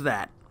says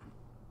that.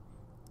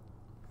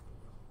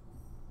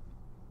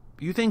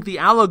 You think the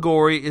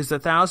allegory is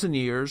 1,000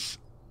 years,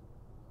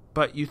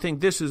 but you think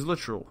this is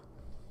literal.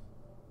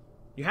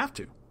 You have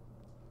to.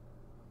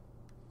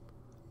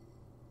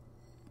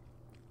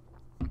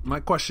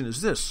 My question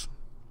is this.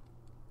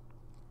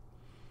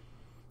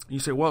 You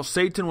say, well,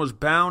 Satan was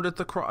bound at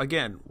the cross.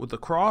 Again, with the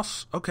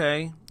cross,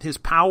 okay, his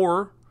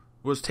power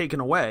was taken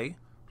away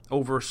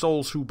over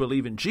souls who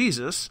believe in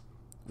Jesus.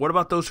 What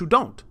about those who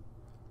don't?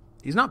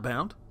 He's not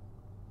bound.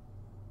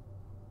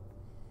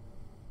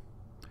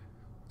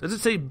 Does it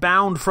say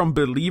bound from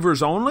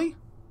believers only?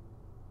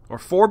 Or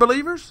for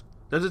believers?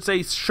 Does it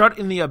say shut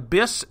in the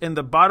abyss in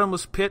the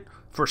bottomless pit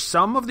for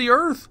some of the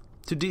earth?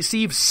 To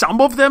deceive some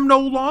of them no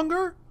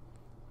longer?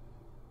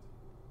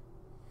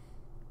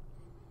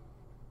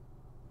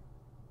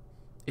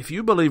 If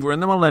you believe we're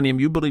in the millennium,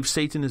 you believe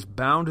Satan is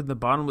bound in the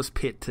bottomless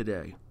pit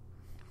today.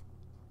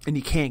 And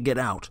he can't get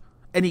out.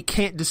 And he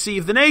can't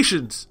deceive the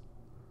nations.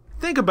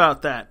 Think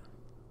about that.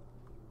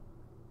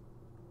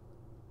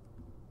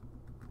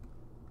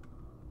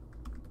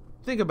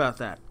 Think about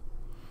that.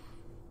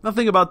 Now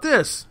think about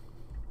this.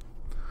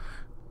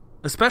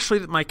 Especially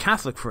my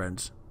Catholic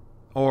friends,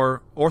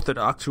 or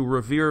Orthodox who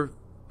revere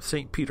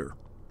St. Peter.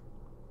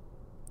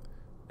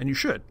 And you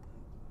should.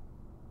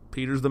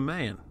 Peter's the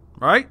man,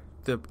 right?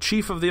 The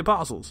chief of the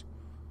apostles.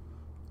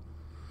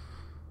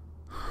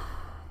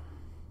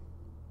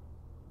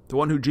 The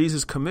one who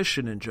Jesus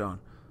commissioned in John.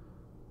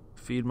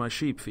 Feed my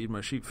sheep, feed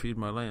my sheep, feed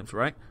my lambs,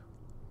 right?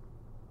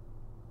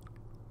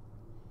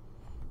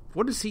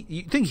 What does he...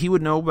 You think he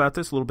would know about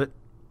this a little bit?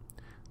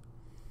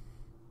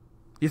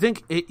 You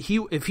think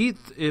if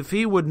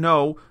he would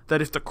know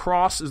that if the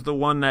cross is the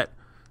one that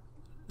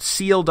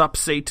sealed up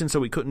Satan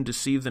so he couldn't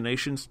deceive the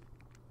nations,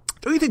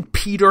 don't you think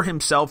Peter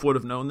himself would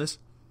have known this?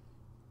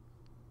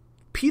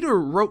 Peter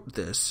wrote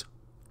this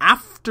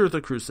after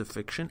the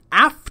crucifixion,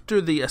 after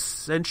the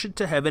ascension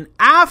to heaven,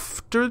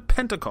 after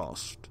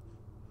Pentecost.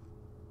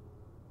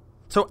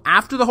 So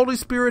after the Holy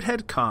Spirit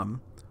had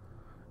come,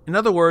 in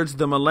other words,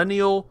 the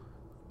millennial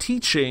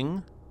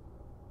teaching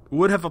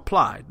would have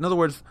applied. In other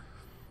words,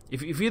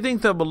 if you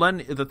think the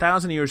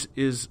 1,000 years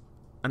is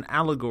an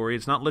allegory,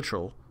 it's not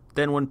literal,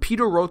 then when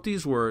Peter wrote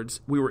these words,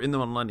 we were in the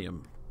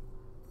millennium.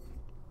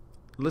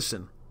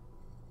 Listen.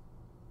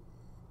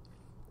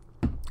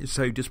 This is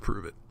how you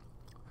disprove it.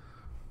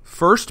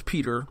 1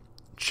 Peter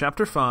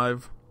chapter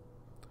 5,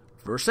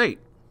 verse 8.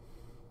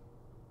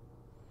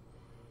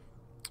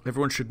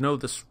 Everyone should know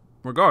this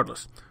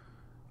regardless.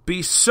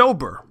 Be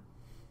sober.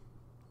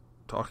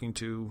 Talking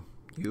to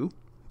you,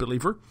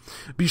 believer.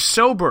 Be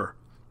sober.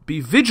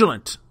 Be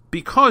vigilant.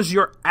 Because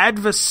your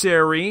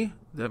adversary,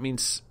 that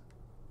means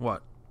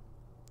what?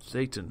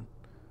 Satan.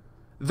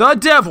 The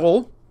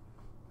devil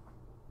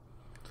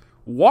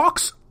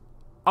walks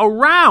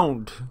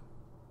around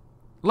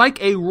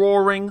like a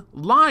roaring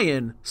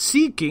lion,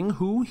 seeking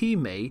who he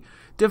may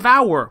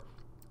devour.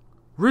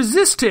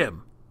 Resist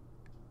him.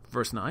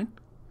 Verse 9.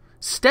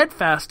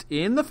 Steadfast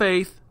in the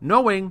faith,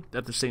 knowing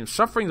that the same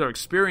sufferings are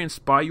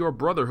experienced by your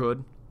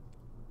brotherhood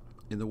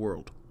in the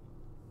world.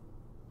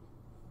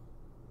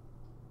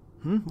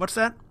 What's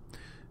that?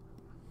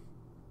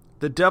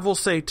 The devil,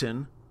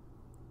 Satan,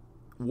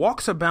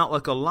 walks about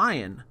like a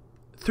lion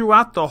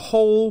throughout the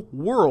whole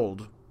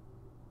world.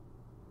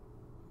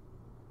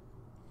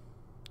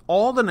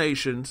 All the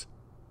nations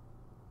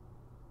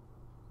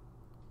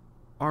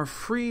are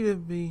free to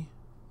be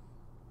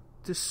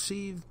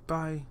deceived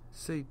by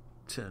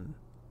Satan.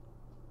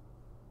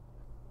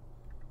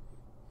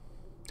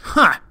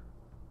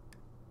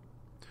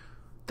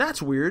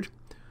 That's weird,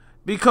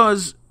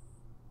 because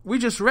we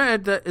just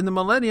read that in the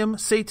millennium,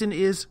 Satan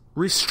is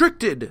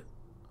restricted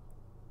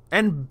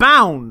and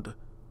bound.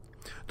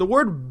 The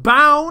word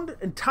bound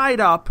and tied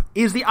up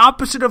is the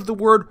opposite of the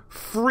word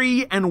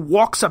free and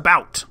walks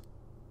about.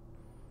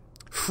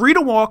 Free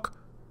to walk,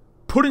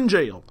 put in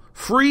jail.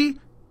 Free,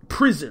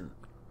 prison.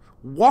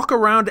 Walk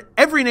around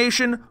every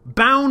nation,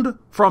 bound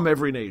from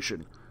every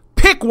nation.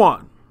 Pick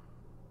one.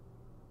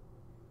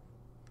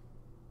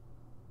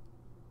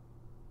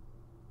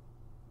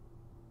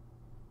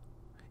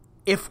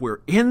 If we're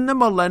in the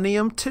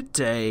millennium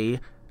today,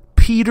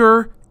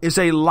 Peter is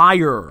a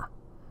liar.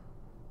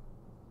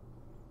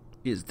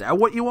 Is that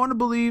what you want to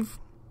believe?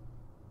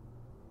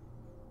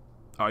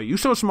 Are you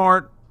so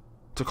smart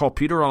to call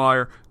Peter a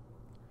liar?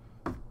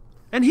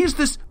 And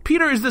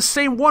Peter is the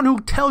same one who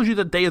tells you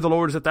the day of the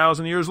Lord is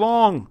 1,000 years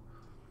long.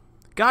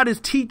 God is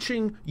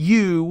teaching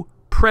you,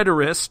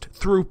 preterist,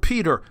 through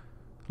Peter.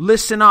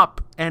 Listen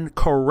up and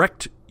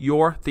correct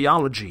your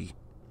theology.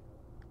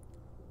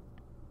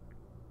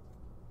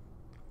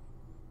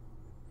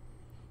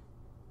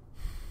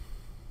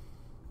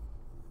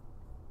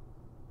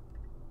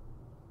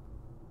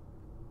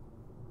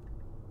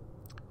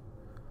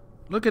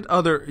 Look at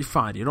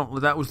fine,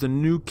 that was the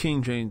New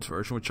King James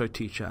Version, which I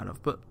teach out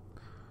of, but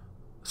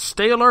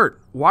stay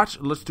alert.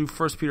 Let's do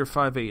 1 Peter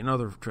 5:8 and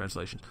other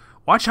translations.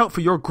 Watch out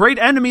for your great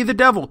enemy, the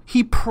devil.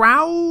 He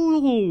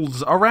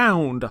prowls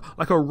around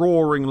like a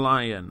roaring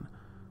lion.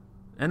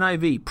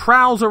 NIV,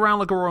 prowls around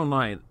like a roaring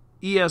lion.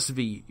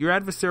 ESV, your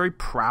adversary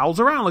prowls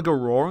around like a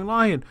roaring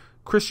lion.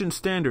 Christian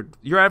Standard,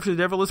 your adversary,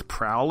 the devil, is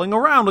prowling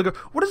around like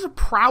what is a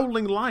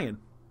prowling lion?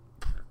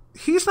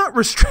 He's not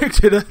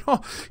restricted at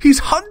all. He's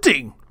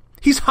hunting.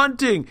 He's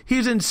hunting.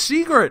 He's in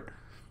secret.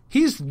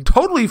 He's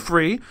totally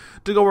free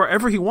to go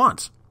wherever he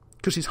wants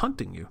because he's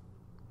hunting you.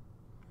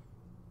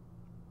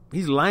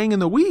 He's laying in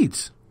the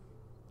weeds.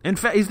 In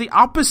fact, he's the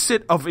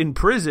opposite of in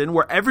prison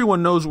where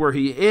everyone knows where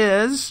he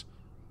is.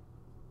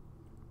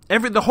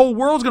 The whole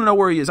world's going to know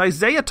where he is.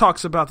 Isaiah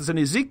talks about this in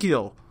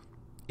Ezekiel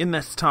in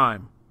this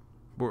time.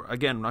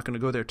 Again, I'm not going to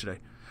go there today.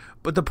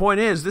 But the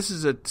point is,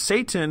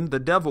 Satan, the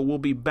devil, will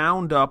be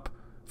bound up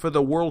for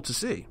the world to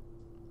see.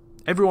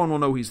 Everyone will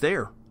know he's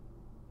there.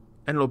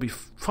 And it'll be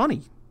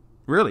funny,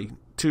 really,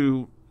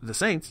 to the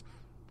saints.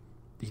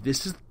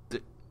 This is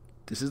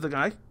the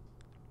guy.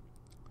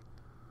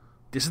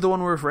 This is the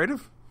one we're afraid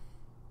of.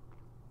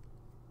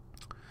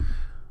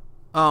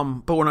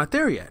 But we're not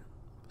there yet.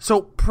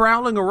 So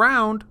prowling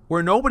around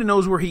where nobody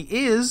knows where he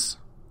is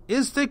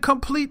the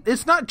complete.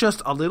 It's not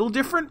just a little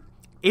different.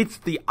 It's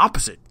the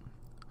opposite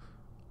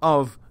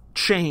of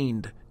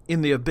chained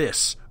in the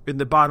abyss, in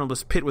the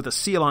bottomless pit with a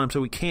seal on him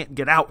so he can't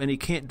get out and he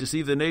can't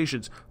deceive the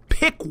nations.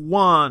 Pick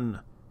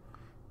one.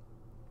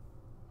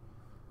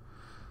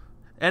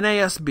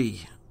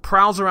 NASB,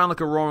 prowls around like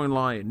a roaring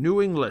lion.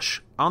 New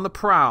English, on the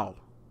prowl,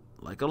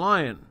 like a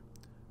lion.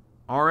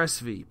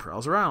 RSV,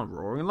 prowls around,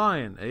 roaring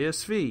lion.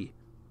 ASV,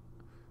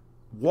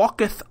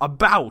 walketh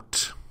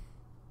about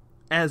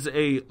as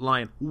a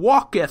lion.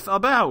 Walketh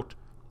about.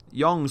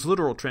 Young's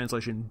literal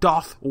translation,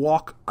 doth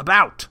walk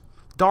about.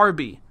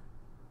 Darby,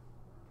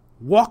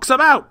 walks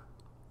about.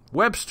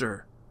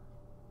 Webster,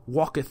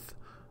 walketh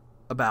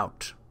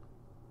about.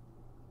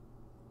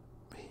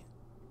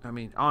 I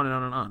mean, on and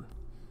on and on.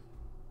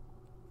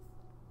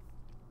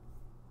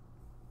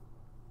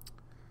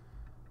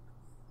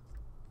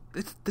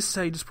 This is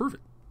how you disprove it.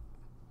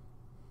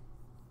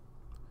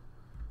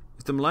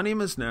 If the millennium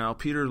is now,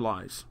 Peter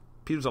lies.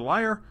 Peter's a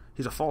liar.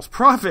 He's a false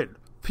prophet.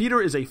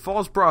 Peter is a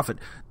false prophet.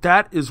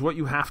 That is what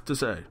you have to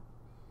say.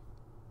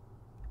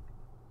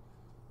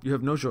 You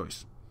have no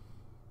choice.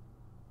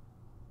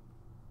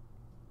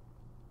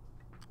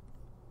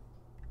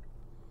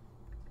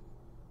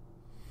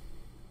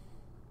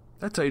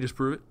 That's how you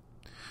disprove it.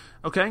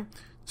 Okay?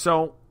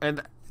 So,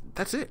 and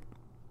that's it.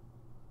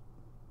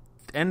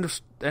 End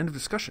of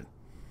discussion.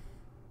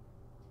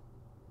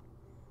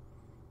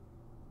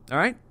 All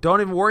right?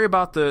 Don't even worry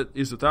about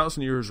is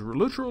 1,000 years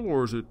literal,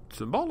 or is it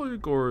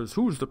symbolic, or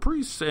who's the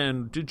priest,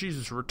 and did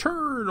Jesus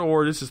return,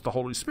 or this is the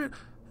Holy Spirit.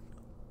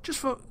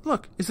 Just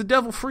look, is the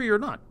devil free or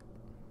not?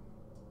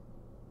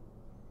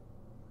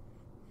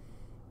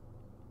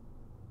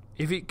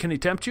 Can he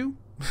tempt you?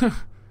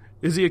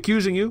 Is he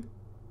accusing you?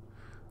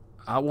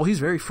 Well, he's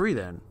very free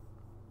then.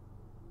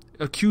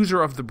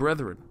 Accuser of the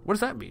brethren. What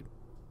does that mean?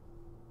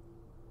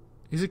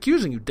 He's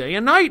accusing you day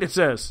and night, it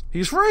says.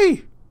 He's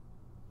free.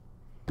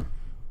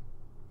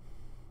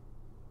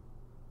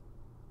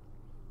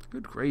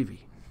 Good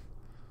gravy.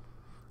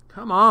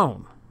 Come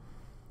on.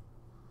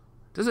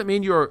 Doesn't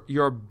mean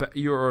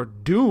you're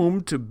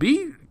doomed to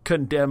be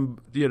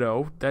condemned,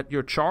 that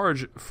your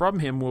charge from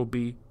him will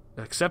be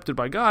accepted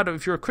by God.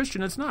 If you're a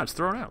Christian, it's not. It's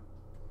thrown out.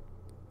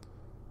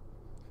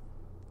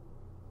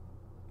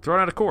 Thrown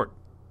out of court.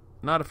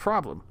 Not a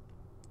problem.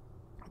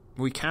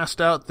 We cast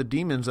out the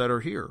demons that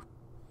are here.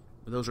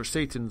 Those are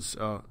Satan's,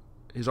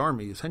 his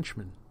army, his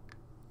henchmen.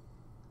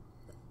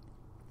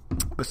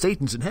 But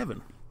Satan's in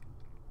heaven.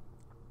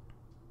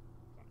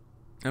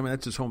 I mean,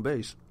 that's his home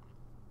base.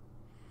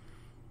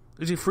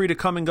 Is he free to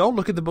come and go?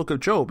 Look at the book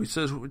of Job. He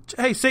says,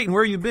 hey, Satan,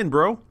 where you been,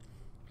 bro?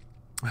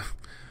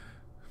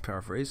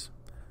 Paraphrase.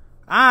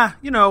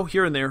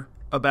 Here and there,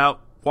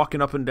 about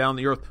walking up and down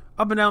the earth.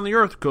 Up and down the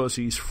earth, because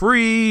he's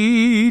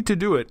free to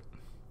do it.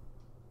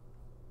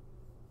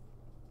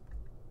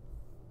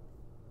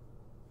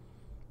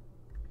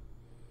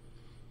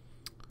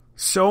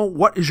 So,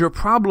 what is your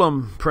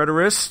problem,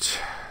 preterist?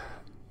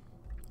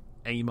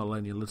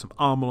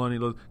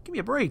 Amillennialism. Give me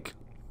a break.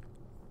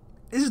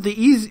 This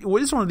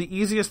is one of the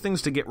easiest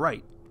things to get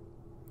right.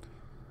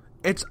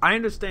 I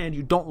understand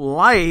you don't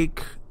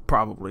like,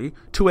 probably,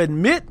 to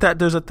admit that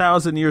there's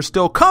 1,000 years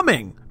still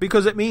coming,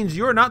 because it means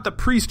you're not the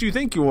priest you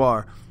think you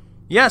are.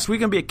 Yes, we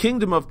can be a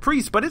kingdom of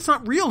priests, but it's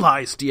not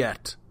realized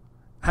yet.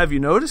 Have you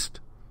noticed?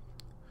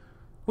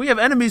 We have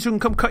enemies who can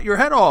come cut your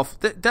head off.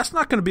 That's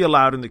not going to be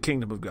allowed in the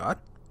kingdom of God.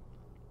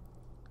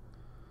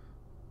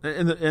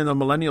 In the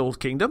millennial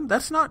kingdom,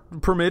 that's not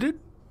permitted.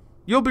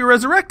 You'll be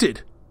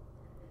resurrected.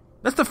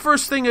 That's the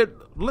first thing,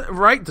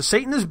 right? The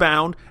Satan is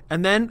bound,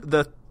 and then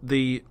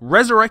the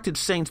resurrected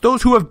saints,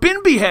 those who have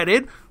been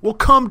beheaded, will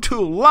come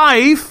to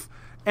life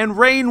and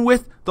reign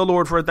with the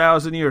Lord for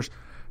 1,000 years.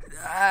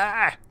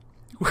 How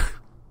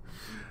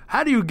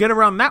do you get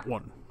around that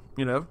one?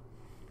 You know.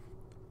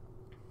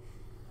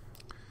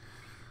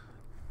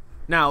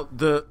 Now,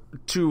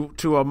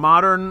 to a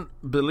modern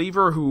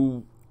believer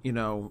who, you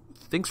know,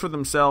 thinks for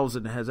themselves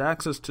and has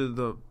access to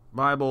the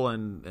Bible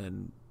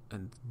and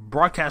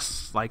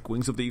broadcasts like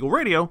Wings of the Eagle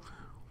Radio,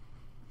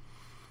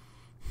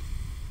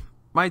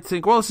 might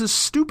think, well, this is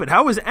stupid.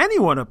 How is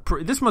anyone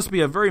this must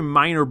be a very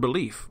minor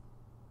belief,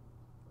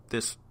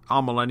 this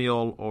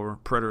amillennial or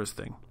preterist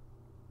thing.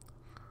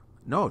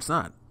 No, it's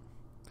not.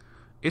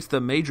 It's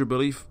the major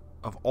belief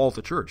of all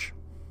the church.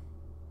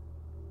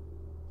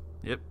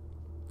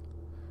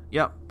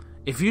 Yep.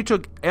 If you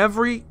took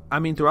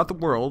throughout the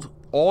world,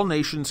 all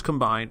nations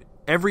combined,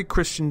 every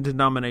Christian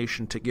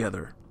denomination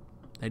together,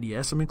 and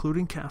yes, I'm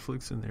including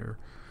Catholics in there.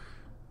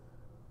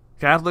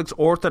 Catholics,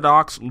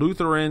 Orthodox,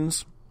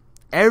 Lutherans,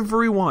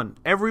 everyone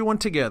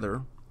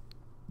together,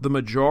 the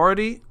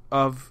majority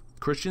of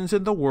Christians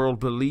in the world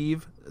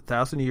believe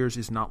 1,000 years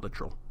is not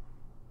literal.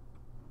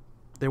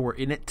 They were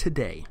in it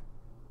today,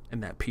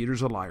 and that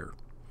Peter's a liar.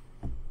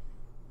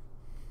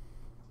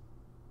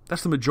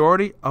 That's the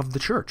majority of the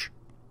church.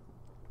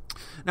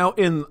 Now,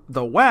 in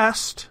the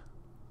West,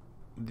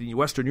 the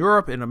Western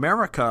Europe, in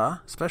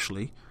America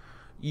especially,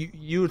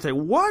 you would say,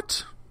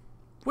 what?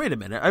 Wait a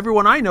minute.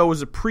 Everyone I know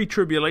is a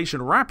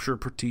pre-tribulation rapture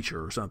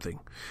teacher or something.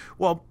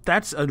 Well,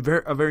 that's a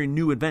very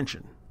new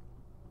invention.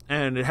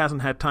 And it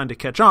hasn't had time to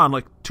catch on,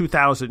 like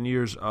 2,000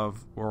 years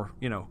of, or,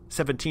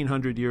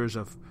 1,700 years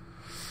of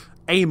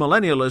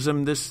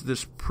amillennialism.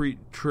 This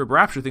pre-trib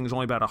rapture thing is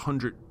only about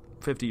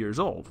 150 years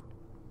old,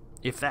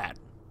 if that.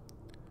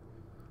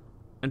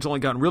 And it's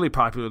only gotten really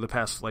popular the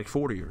past,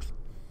 40 years.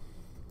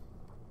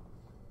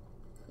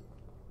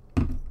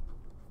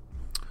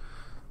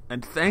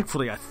 And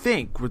thankfully, I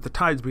think, with the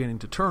tides beginning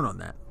to turn on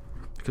that,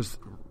 because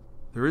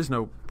there is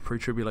no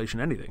pre-tribulation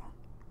anything.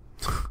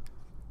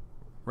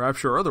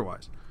 Rapture or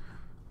otherwise.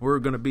 We're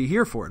going to be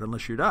here for it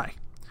unless you die.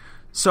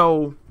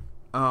 So,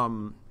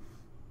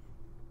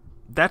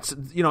 that's,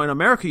 in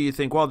America you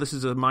think, well, this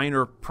is a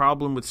minor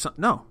problem with some...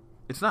 No,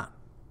 it's not.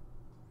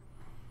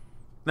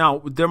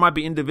 Now, there might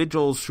be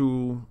individuals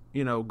who,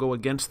 go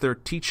against their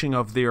teaching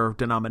of their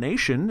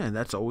denomination, and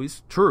that's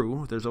always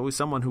true. There's always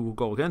someone who will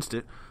go against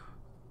it.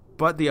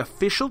 But the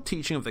official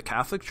teaching of the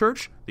Catholic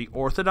Church, the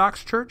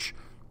Orthodox Church,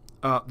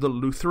 the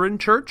Lutheran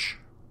Church,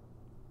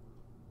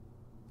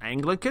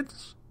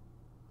 Anglicans,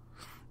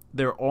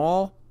 they're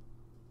all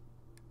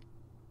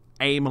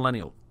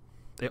amillennial.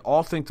 They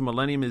all think the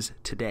millennium is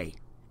today.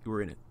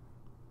 We're in it.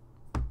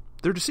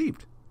 They're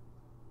deceived.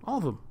 All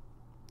of them.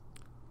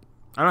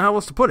 I don't know how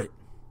else to put it.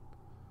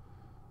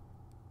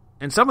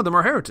 And some of them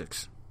are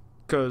heretics,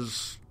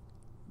 because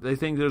they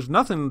think there's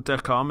nothing to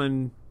come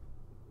and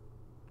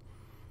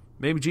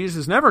maybe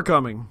Jesus is never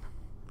coming.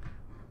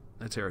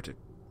 That's heretic.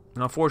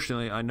 And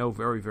unfortunately, I know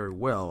very, very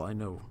well, I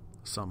know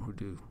some who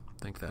do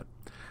think that.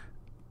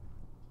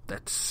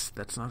 That's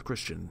not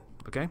Christian,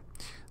 okay?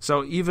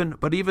 So even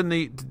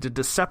the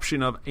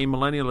deception of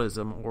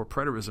amillennialism or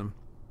preterism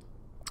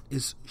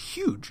is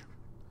huge,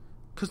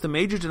 because the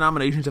major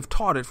denominations have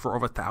taught it for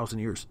over 1,000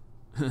 years,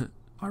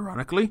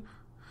 ironically.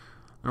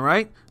 All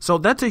right? So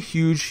that's a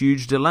huge,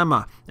 huge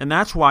dilemma, and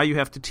that's why you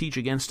have to teach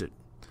against it.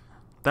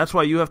 That's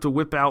why you have to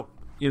whip out,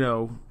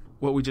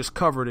 what we just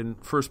covered in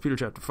 1 Peter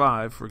chapter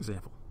 5, for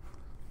example,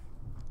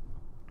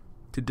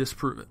 to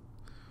disprove it.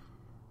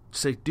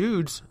 Say,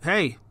 dudes,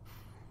 hey,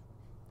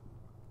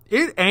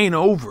 it ain't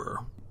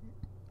over.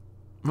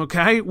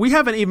 Okay? We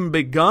haven't even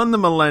begun the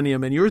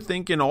millennium, and you're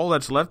thinking all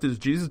that's left is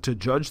Jesus to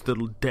judge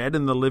the dead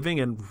and the living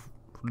and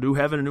new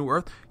heaven and new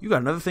earth? You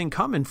got another thing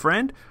coming,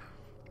 friend.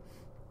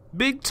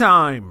 Big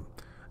time.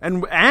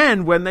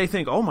 And when they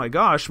think, oh my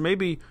gosh,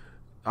 maybe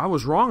I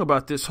was wrong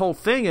about this whole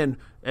thing,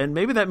 and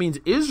maybe that means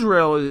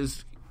Israel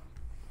is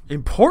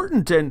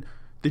important and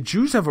the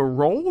Jews have a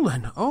role,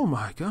 and oh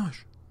my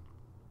gosh.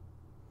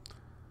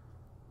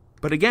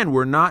 But again,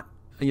 we're not,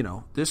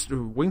 this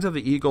Wings of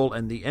the Eagle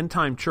and the End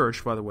Time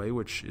Church, by the way,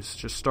 which is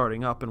just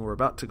starting up and we're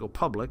about to go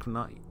public,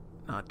 not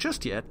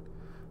just yet,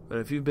 but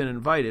if you've been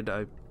invited,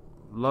 I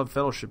love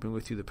fellowshipping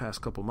with you the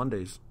past couple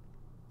Mondays.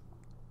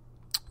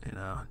 And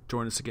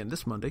join us again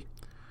this Monday.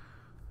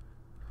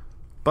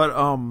 But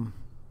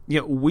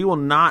we will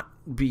not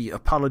be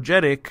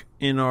apologetic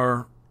in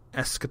our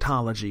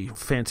eschatology,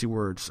 fancy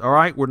words. All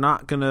right, we're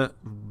not going to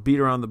beat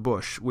around the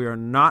bush. We are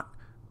not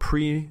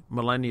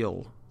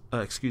pre-tribulational.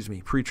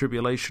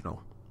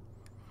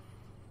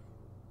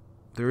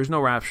 There is no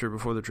rapture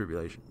before the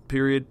tribulation.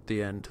 Period.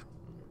 The end.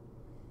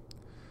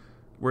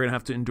 We're going to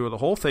have to endure the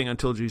whole thing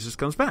until Jesus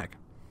comes back.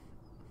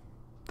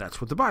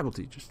 That's what the Bible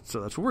teaches. So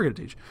that's what we're going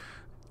to teach.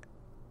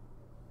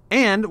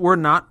 And we're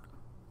not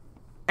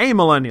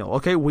amillennial.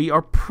 Okay, we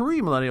are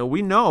premillennial.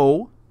 We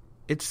know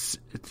it's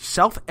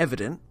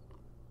self-evident,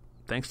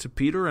 thanks to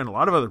Peter and a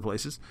lot of other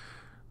places,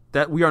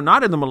 that we are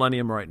not in the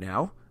millennium right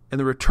now, and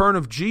the return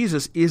of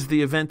Jesus is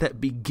the event that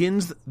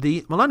begins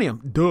the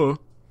millennium. Duh.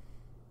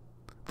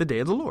 The day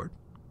of the Lord.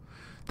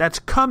 That's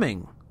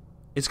coming.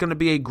 It's going to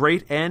be a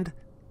great and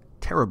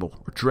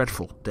terrible or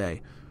dreadful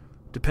day,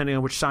 depending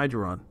on which side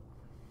you're on.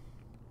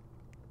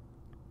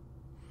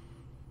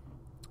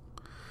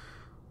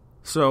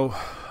 So,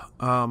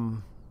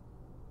 we're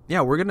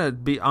going to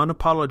be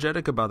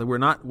unapologetic about it. We're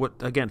not,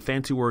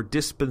 fancy word,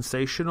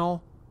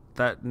 dispensational.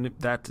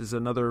 That is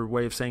another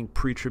way of saying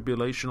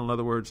pre-tribulational. In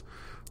other words,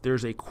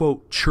 there's a,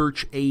 quote,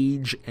 church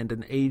age and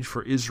an age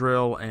for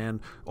Israel, and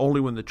only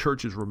when the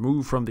church is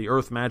removed from the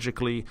earth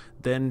magically,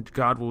 then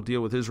God will deal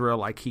with Israel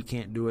like he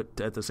can't do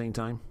it at the same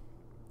time.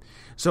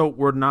 So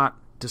we're not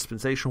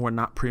dispensational. We're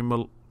not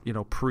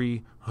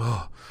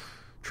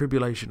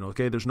pre-tribulation,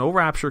 okay? There's no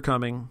rapture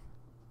coming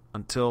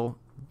until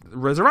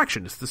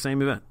resurrection. It's the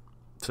same event.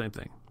 Same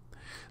thing.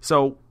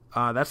 So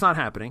that's not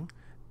happening.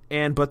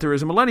 But there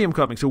is a millennium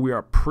coming, so we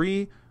are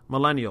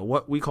premillennial,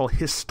 what we call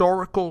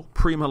historical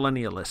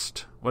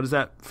premillennialist. What is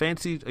that?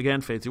 Fancy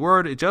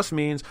word. It just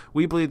means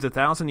we believe the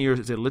 1,000 years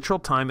is a literal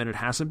time and it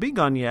hasn't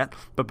begun yet,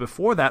 but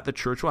before that, the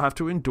church will have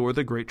to endure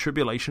the great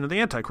tribulation of the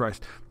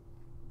Antichrist.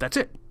 That's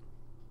it.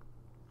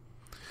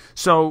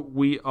 So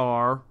we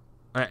are,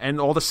 and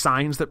all the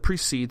signs that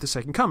precede the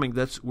second coming,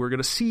 we're going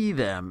to see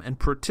them and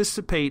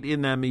participate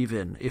in them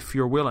even, if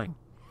you're willing.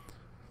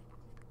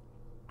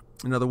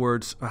 In other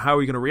words, how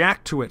are you going to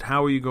react to it?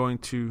 How are you going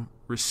to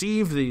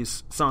receive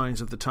these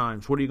signs of the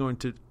times? What are you going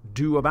to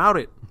do about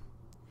it?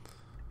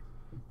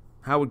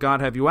 How would God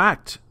have you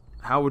act?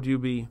 How would you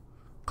be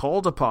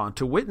called upon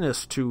to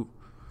witness, to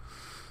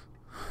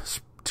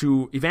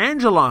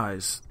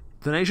evangelize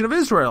the nation of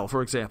Israel,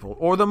 for example,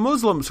 or the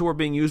Muslims who are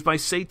being used by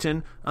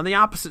Satan on the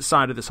opposite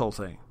side of this whole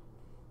thing?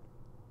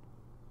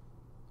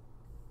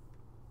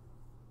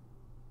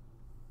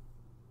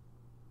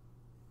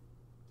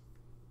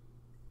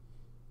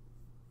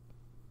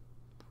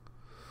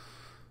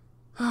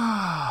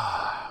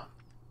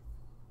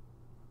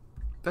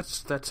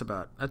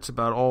 That's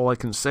about all I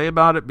can say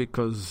about it,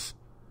 because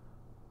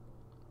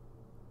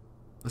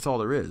that's all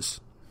there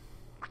is.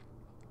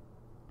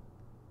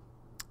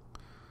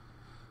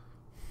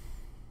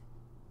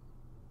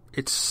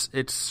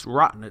 It's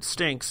rotten. It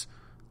stinks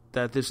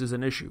that this is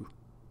an issue,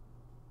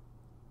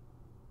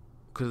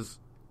 because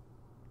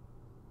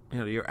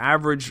your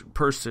average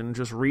person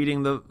just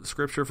reading the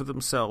scripture for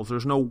themselves,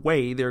 there's no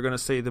way they're going to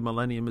say the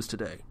millennium is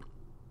today.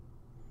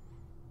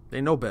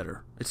 They know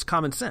better. It's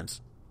common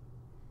sense.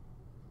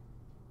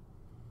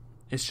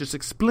 It's just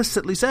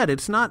explicitly said.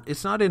 It's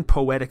not in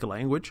poetic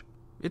language.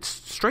 It's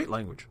straight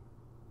language.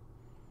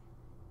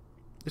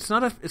 It's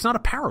not a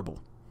parable.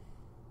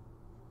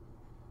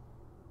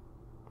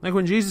 Like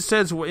when Jesus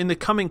says, in the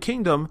coming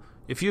kingdom,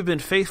 if you've been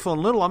faithful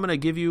in little, I'm going to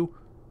give you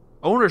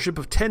ownership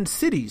of 10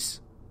 cities.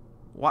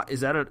 What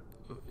is that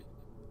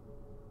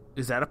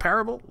a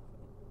parable?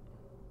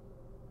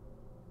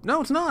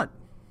 No, it's not.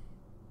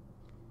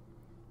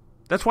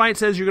 That's why it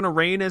says you're going to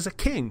reign as a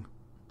king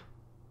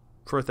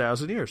for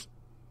 1,000 years.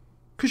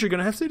 Because you're going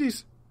to have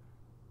cities.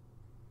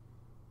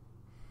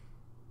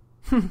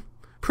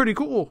 Pretty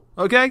cool,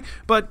 okay?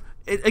 But,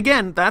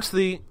 again, that's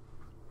the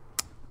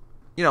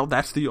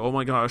oh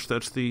my gosh,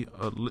 that's the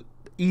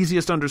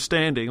easiest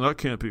understanding. That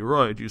can't be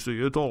right. You see,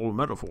 it's all a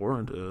metaphor,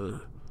 and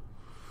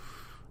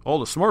all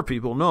the smart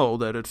people know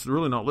that it's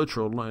really not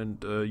literal,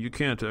 and you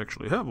can't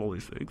actually have all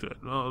these things.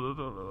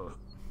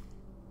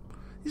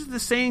 These are the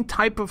same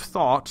type of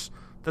thoughts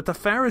that the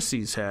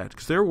Pharisees had,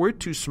 because we're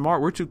too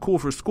smart, we're too cool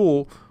for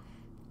school.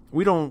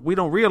 We don't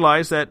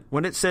realize that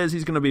when it says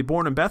he's going to be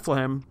born in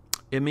Bethlehem,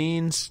 it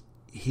means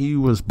he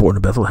was born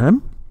in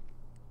Bethlehem.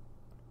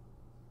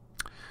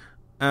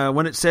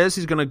 When it says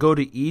he's going to go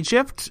to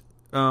Egypt,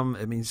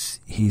 it means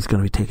he's going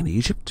to be taken to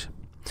Egypt.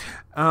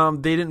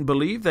 They didn't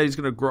believe that he's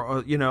going to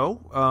grow,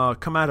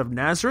 come out of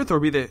Nazareth or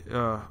be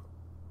the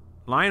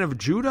Lion of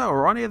Judah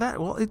or any of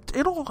that. Well,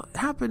 it all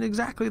happened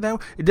exactly that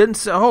way. It didn't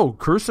say,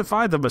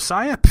 crucify the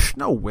Messiah. Psh,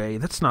 no way.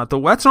 That's not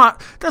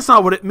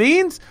what it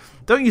means.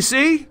 Don't you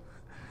see?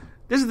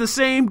 This is the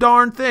same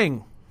darn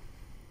thing.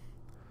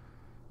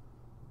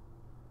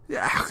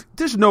 Yeah,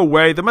 there's no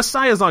way. The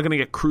Messiah's not going to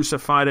get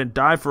crucified and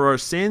die for our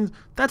sins.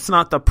 That's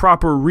not the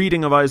proper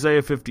reading of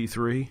Isaiah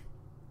 53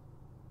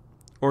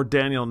 or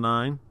Daniel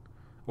 9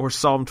 or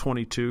Psalm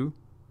 22.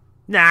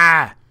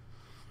 Nah.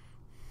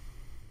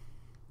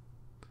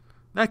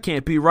 That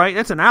can't be right.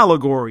 That's an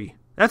allegory.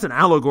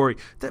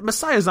 The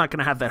Messiah's not going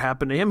to have that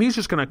happen to him. He's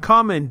just going to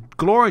come in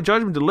glory,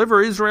 judgment,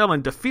 deliver Israel,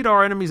 and defeat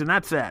our enemies, and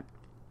that's that.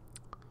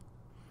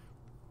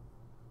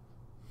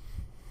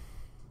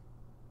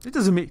 It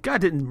doesn't mean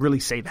God didn't really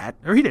say that,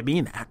 or he didn't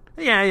mean that.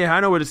 Yeah, I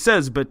know what it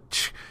says,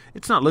 but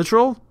it's not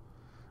literal.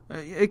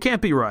 It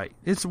can't be right.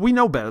 We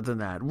know better than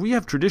that. We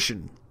have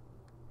tradition.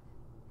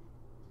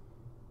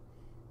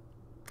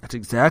 That's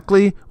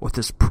exactly what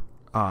this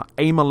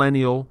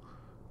amillennial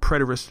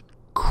preterist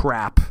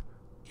crap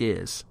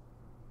is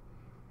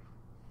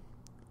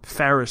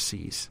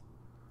Pharisees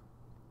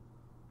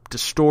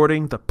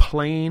distorting the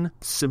plain,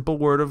 simple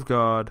word of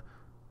God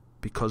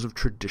because of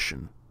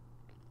tradition.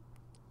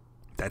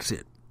 That's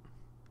it.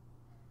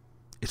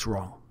 It's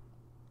wrong.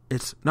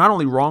 It's not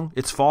only wrong,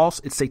 it's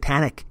false, it's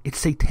satanic. It's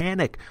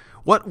satanic.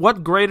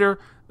 What greater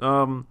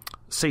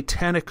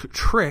satanic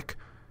trick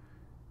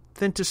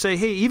than to say,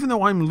 hey, even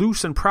though I'm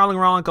loose and prowling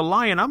around like a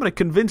lion, I'm going to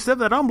convince them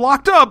that I'm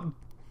locked up.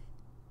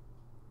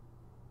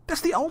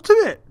 That's the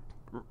ultimate.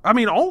 I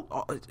mean,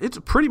 it's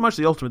pretty much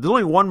the ultimate. There's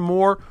only one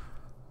more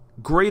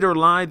greater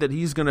lie that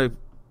he's going to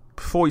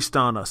foist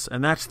on us,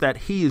 and that's that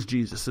he is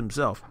Jesus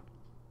himself.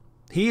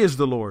 He is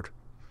the Lord.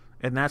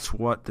 And that's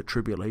what the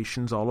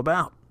tribulation's all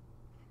about.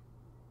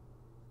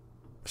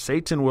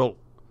 Satan will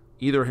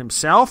either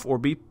himself or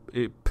be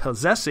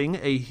possessing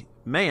a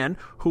man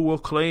who will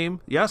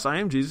claim, yes, I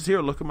am Jesus.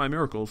 Here, look at my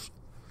miracles.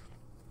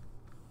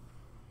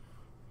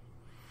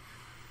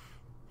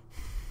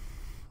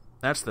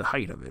 That's the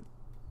height of it.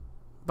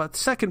 But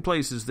second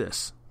place is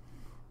this,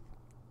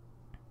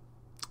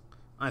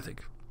 I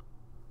think.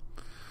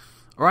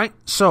 All right,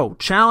 so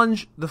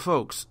challenge the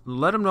folks.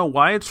 Let them know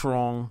why it's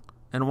wrong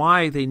and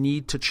why they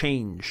need to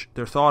change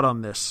their thought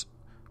on this,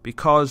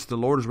 because the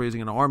Lord is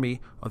raising an army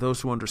of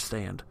those who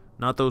understand,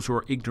 not those who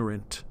are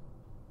ignorant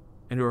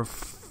and who are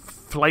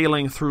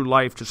flailing through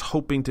life just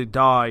hoping to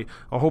die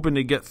or hoping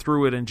to get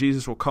through it and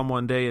Jesus will come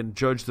one day and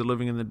judge the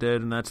living and the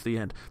dead and that's the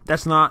end.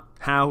 That's not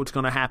how it's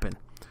going to happen.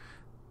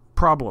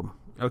 Problem,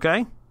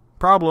 okay?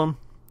 Problem.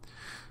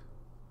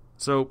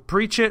 So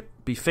preach it,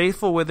 be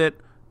faithful with it,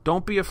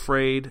 don't be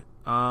afraid.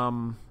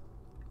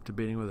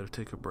 Debating whether to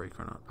take a break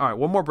or not. All right,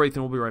 one more break,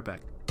 then we'll be right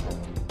back.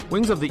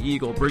 Wings of the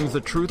Eagle brings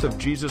the truth of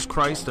Jesus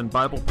Christ and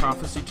Bible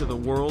prophecy to the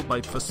world by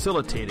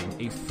facilitating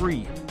a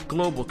free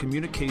global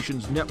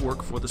communications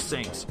network for the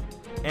saints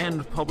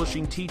and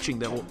publishing teaching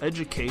that will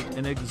educate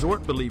and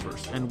exhort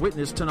believers and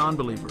witness to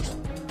non-believers.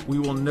 We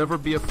will never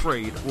be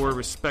afraid or a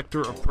respecter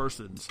of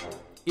persons.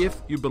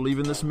 If you believe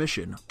in this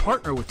mission,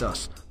 partner with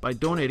us by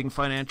donating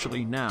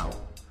financially now.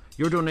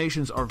 Your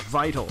donations are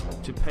vital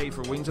to pay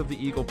for Wings of the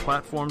Eagle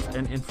platforms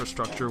and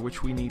infrastructure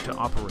which we need to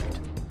operate.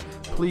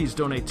 Please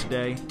donate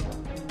today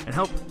and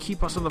help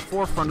keep us on the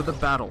forefront of the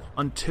battle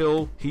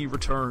until he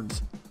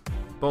returns.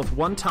 Both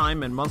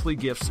one-time and monthly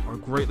gifts are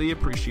greatly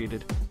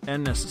appreciated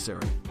and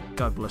necessary.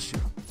 God bless you.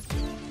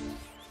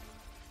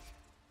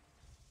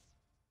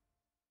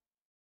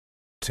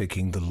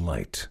 Taking the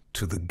light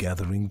to the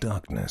gathering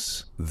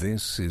darkness.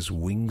 This is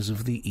Wings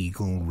of the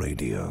Eagle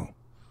Radio.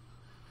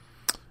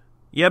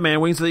 Yeah,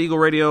 man, Wings of the Eagle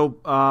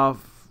Radio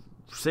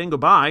saying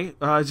goodbye.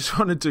 I just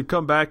wanted to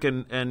come back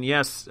and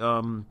yes,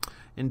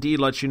 indeed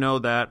let you know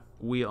that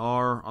we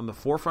are on the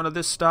forefront of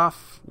this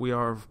stuff. We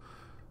are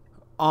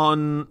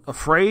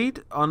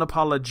unafraid,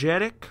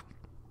 unapologetic,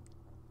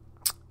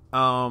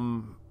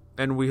 and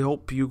we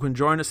hope you can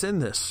join us in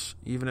this,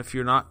 even if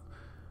you're not,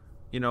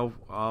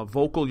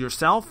 vocal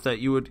yourself, that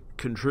you would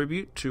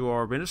contribute to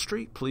our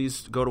ministry.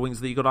 Please go to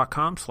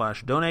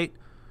wingsoftheeagle.com/donate,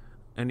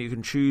 and you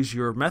can choose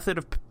your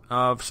method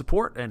of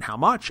support and how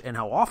much and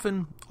how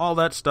often, all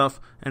that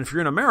stuff. And if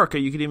you're in America,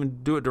 you can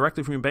even do it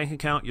directly from your bank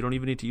account. You don't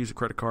even need to use a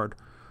credit card.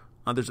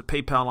 There's a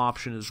PayPal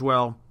option as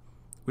well.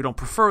 We don't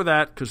prefer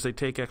that because they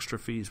take extra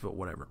fees, but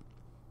whatever.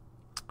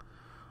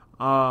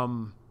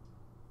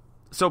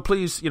 So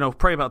please,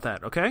 pray about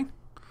that, okay?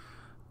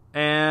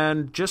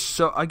 And just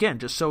so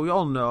we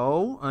all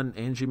know, and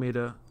Angie made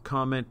a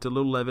comment, a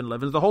little leaven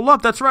leavens the whole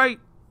lump. That's right.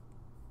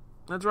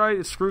 That's right.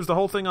 It screws the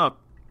whole thing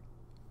up.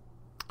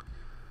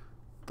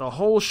 The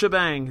whole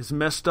shebang is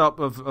messed up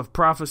of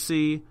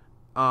prophecy,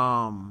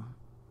 and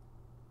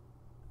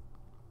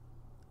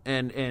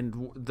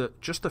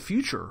the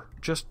future,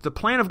 just the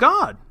plan of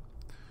God.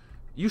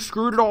 You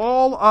screwed it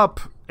all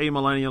up,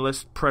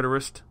 amillennialist,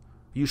 preterist.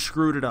 You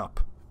screwed it up.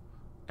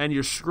 And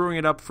you're screwing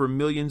it up for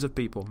millions of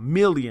people.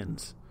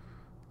 Millions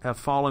have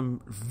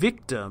fallen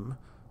victim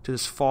to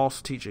this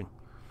false teaching.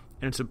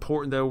 And it's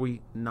important that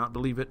we not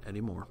believe it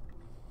anymore.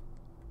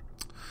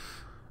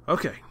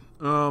 Okay.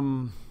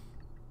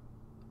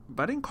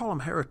 But I didn't call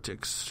them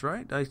heretics,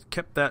 right? I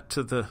kept that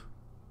to the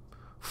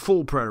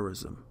full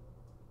preterism,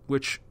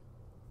 which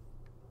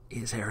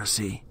is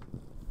heresy.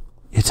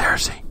 It's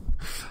heresy.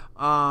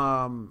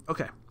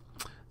 Okay.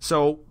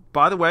 So,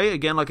 by the way,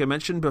 again, like I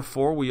mentioned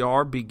before, we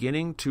are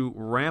beginning to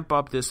ramp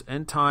up this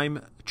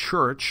end-time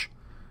church,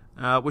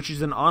 which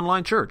is an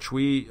online church.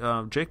 We,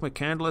 Jake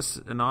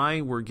McCandless and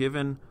I, were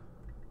given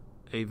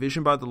a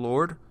vision by the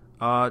Lord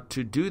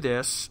to do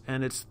this,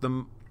 and it's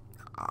the...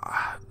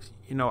 I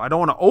don't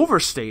want to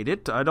overstate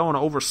it. I don't want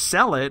to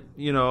oversell it,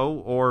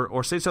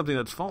 or say something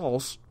that's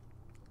false.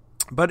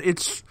 But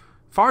it's, as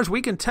far as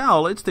we can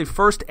tell, it's the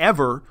first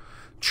ever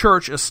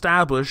church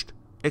established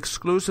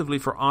exclusively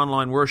for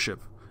online worship.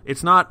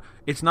 It's not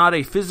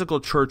a physical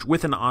church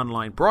with an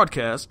online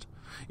broadcast.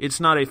 It's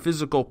not a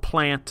physical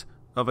plant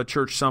of a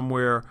church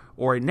somewhere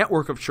or a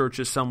network of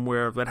churches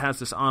somewhere that has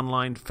this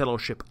online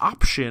fellowship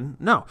option.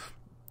 No,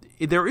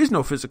 there is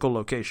no physical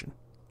location.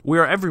 We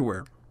are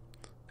everywhere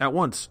at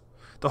once.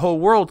 the whole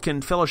world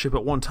can fellowship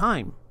at one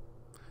time.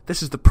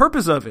 This is the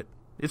purpose of it.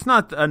 It's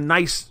not a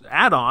nice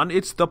add-on.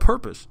 It's the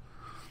purpose.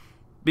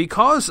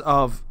 Because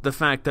of the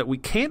fact that we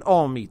can't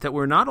all meet, that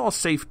we're not all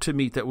safe to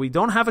meet, that we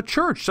don't have a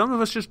church. Some of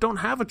us just don't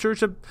have a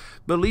church that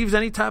believes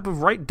any type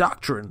of right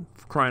doctrine,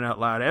 for crying out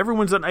loud.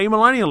 Everyone's an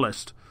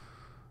amillennialist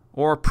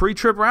or a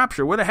pre-trib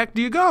rapture. Where the heck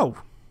do you go?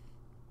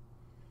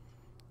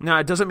 Now,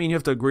 it doesn't mean you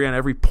have to agree on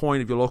every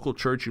point of your local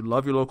church. You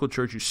love your local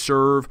church. You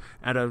serve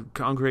at a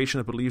congregation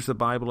that believes the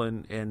Bible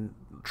and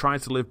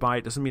tries to live by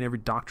it. Doesn't mean every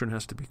doctrine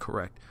has to be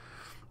correct.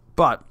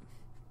 But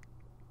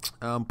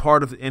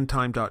part of the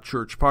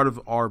endtime.church, part of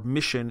our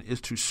mission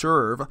is to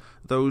serve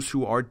those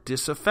who are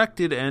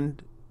disaffected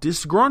and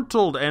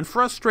disgruntled and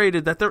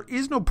frustrated that there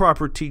is no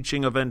proper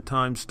teaching of end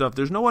time stuff.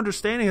 There's no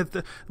understanding that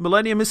the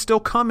millennium is still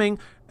coming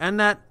and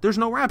that there's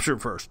no rapture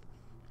first.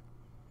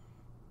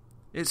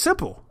 It's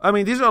simple. I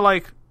mean, these are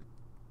like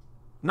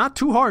not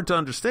too hard to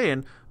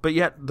understand, but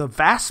yet the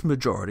vast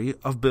majority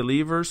of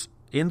believers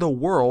in the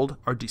world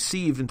are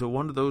deceived into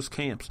one of those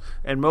camps,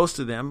 and most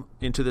of them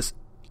into this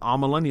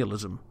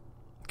amillennialism.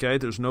 Okay,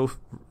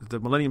 the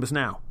millennium is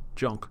now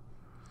junk.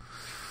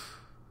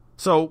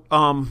 So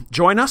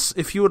join us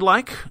if you would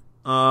like.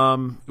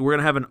 We're going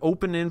to have an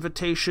open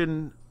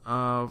invitation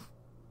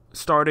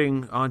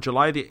starting on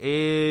July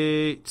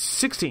the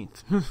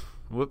 16th.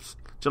 Whoops.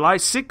 July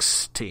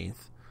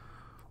 16th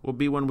will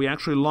be when we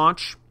actually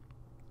launch.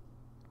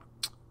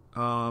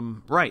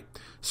 Right.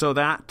 So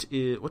that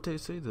is, what did I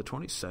say? The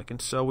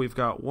 22nd. So we've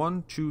got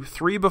 1, 2,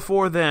 3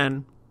 before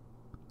then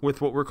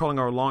with what we're calling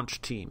our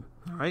launch team.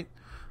 All right.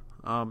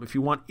 If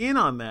you want in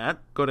on that,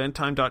 go to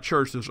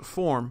endtime.church. There's a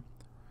form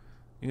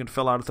you can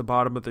fill out at the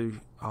bottom of the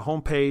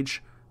homepage.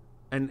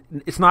 And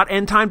it's not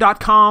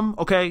endtime.com,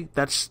 okay?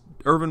 That's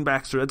Irvin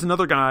Baxter. That's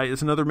another guy.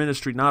 It's another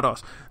ministry, not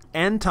us.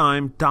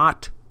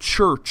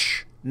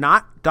 Endtime.church,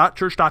 not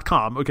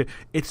 .church.com. Okay,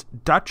 it's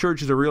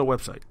 .church is a real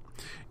website.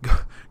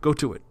 Go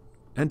to it.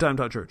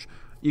 Endtime.church.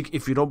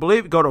 If you don't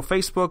believe it, go to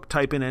Facebook,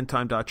 type in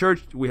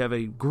endtime.church. We have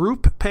a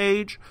group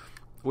page,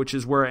 which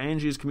is where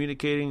Angie is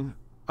communicating.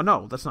 Oh,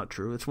 no, that's not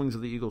true. It's Wings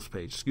of the Eagles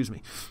page. Excuse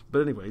me.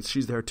 But anyways,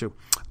 she's there too.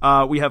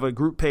 We have a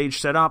group page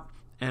set up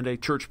and a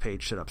church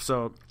page set up.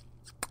 So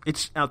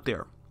it's out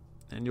there.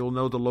 And you'll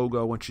know the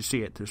logo once you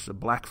see it. There's a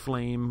black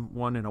flame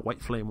one and a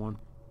white flame one.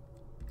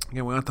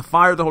 Again, we want the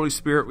fire of the Holy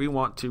Spirit. We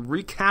want to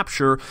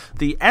recapture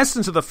the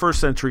essence of the first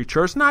century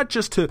church, not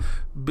just to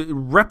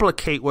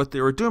replicate what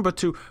they were doing, but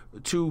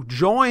to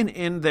join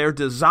in their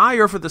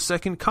desire for the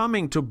second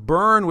coming, to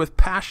burn with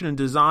passion and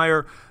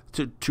desire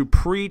to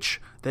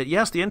preach that,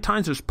 yes, the end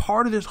times is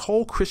part of this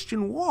whole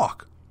Christian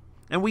walk.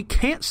 And we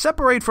can't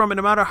separate from it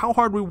no matter how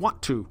hard we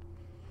want to.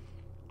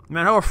 No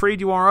matter how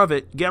afraid you are of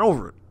it, get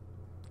over it.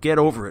 Get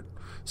over it.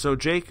 So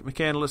Jake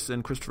McCandless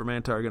and Christopher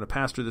Manta are going to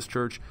pastor this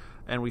church,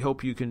 and we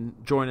hope you can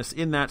join us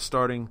in that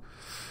starting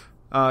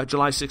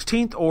July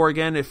 16th. Or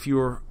again, if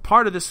you're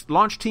part of this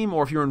launch team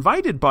or if you're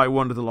invited by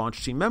one of the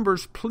launch team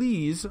members,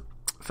 please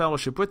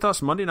fellowship with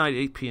us Monday night,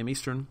 8 p.m.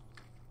 Eastern.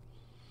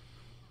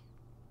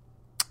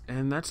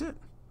 And that's it.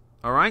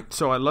 All right,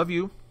 so I love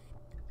you.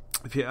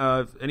 If you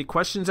have any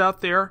questions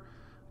out there,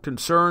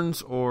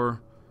 concerns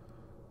or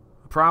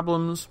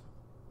problems,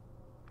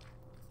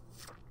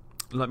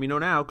 let me know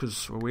now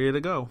because we're ready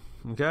to go.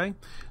 Okay?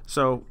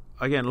 So,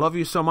 again, love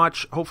you so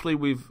much. Hopefully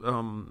we've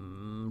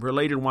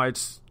related why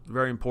it's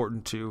very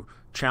important to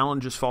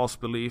challenge this false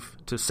belief,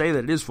 to say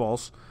that it is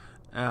false,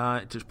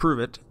 to prove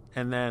it,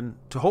 and then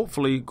to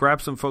hopefully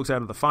grab some folks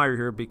out of the fire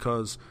here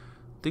because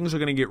things are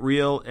going to get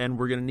real and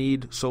we're going to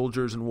need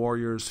soldiers and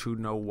warriors who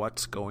know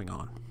what's going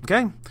on.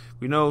 Okay?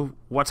 We know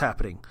what's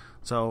happening.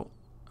 So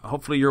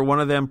hopefully you're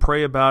one of them.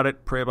 Pray about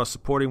it. Pray about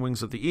supporting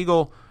Wings of the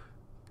Eagle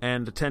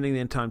and attending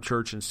the End Time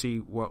Church and see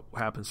what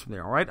happens from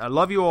there. All right? I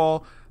love you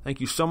all. Thank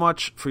you so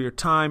much for your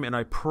time. And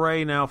I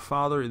pray now,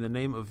 Father, in the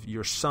name of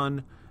your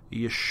Son,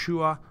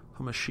 Yeshua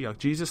HaMashiach,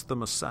 Jesus the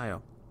Messiah.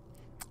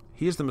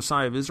 He is the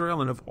Messiah of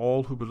Israel and of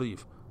all who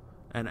believe.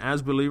 And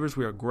as believers,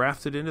 we are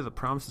grafted into the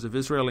promises of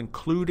Israel,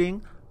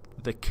 including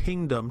the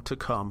kingdom to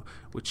come,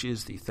 which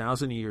is the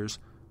 1,000 years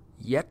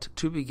yet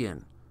to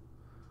begin.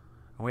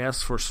 And we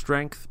ask for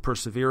strength,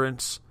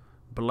 perseverance,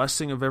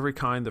 blessing of every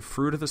kind, the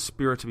fruit of the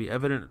Spirit to be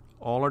evident in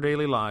all our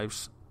daily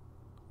lives,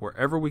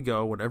 wherever we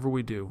go, whatever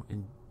we do.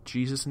 In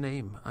Jesus'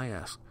 name, I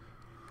ask.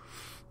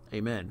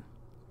 Amen.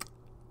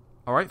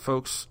 All right,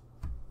 folks.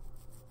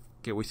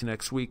 Get with you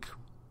next week.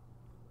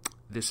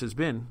 This has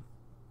been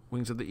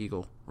Wings of the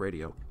Eagle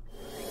Radio.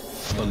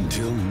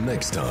 Until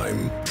next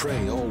time,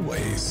 pray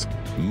always.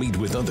 Meet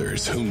with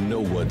others who know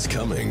what's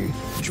coming.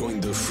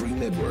 Join the free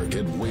network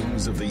at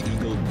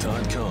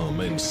wingsoftheeagle.com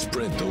and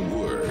spread the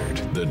word.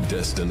 The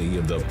destiny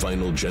of the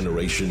final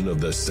generation of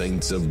the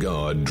saints of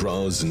God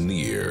draws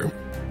near.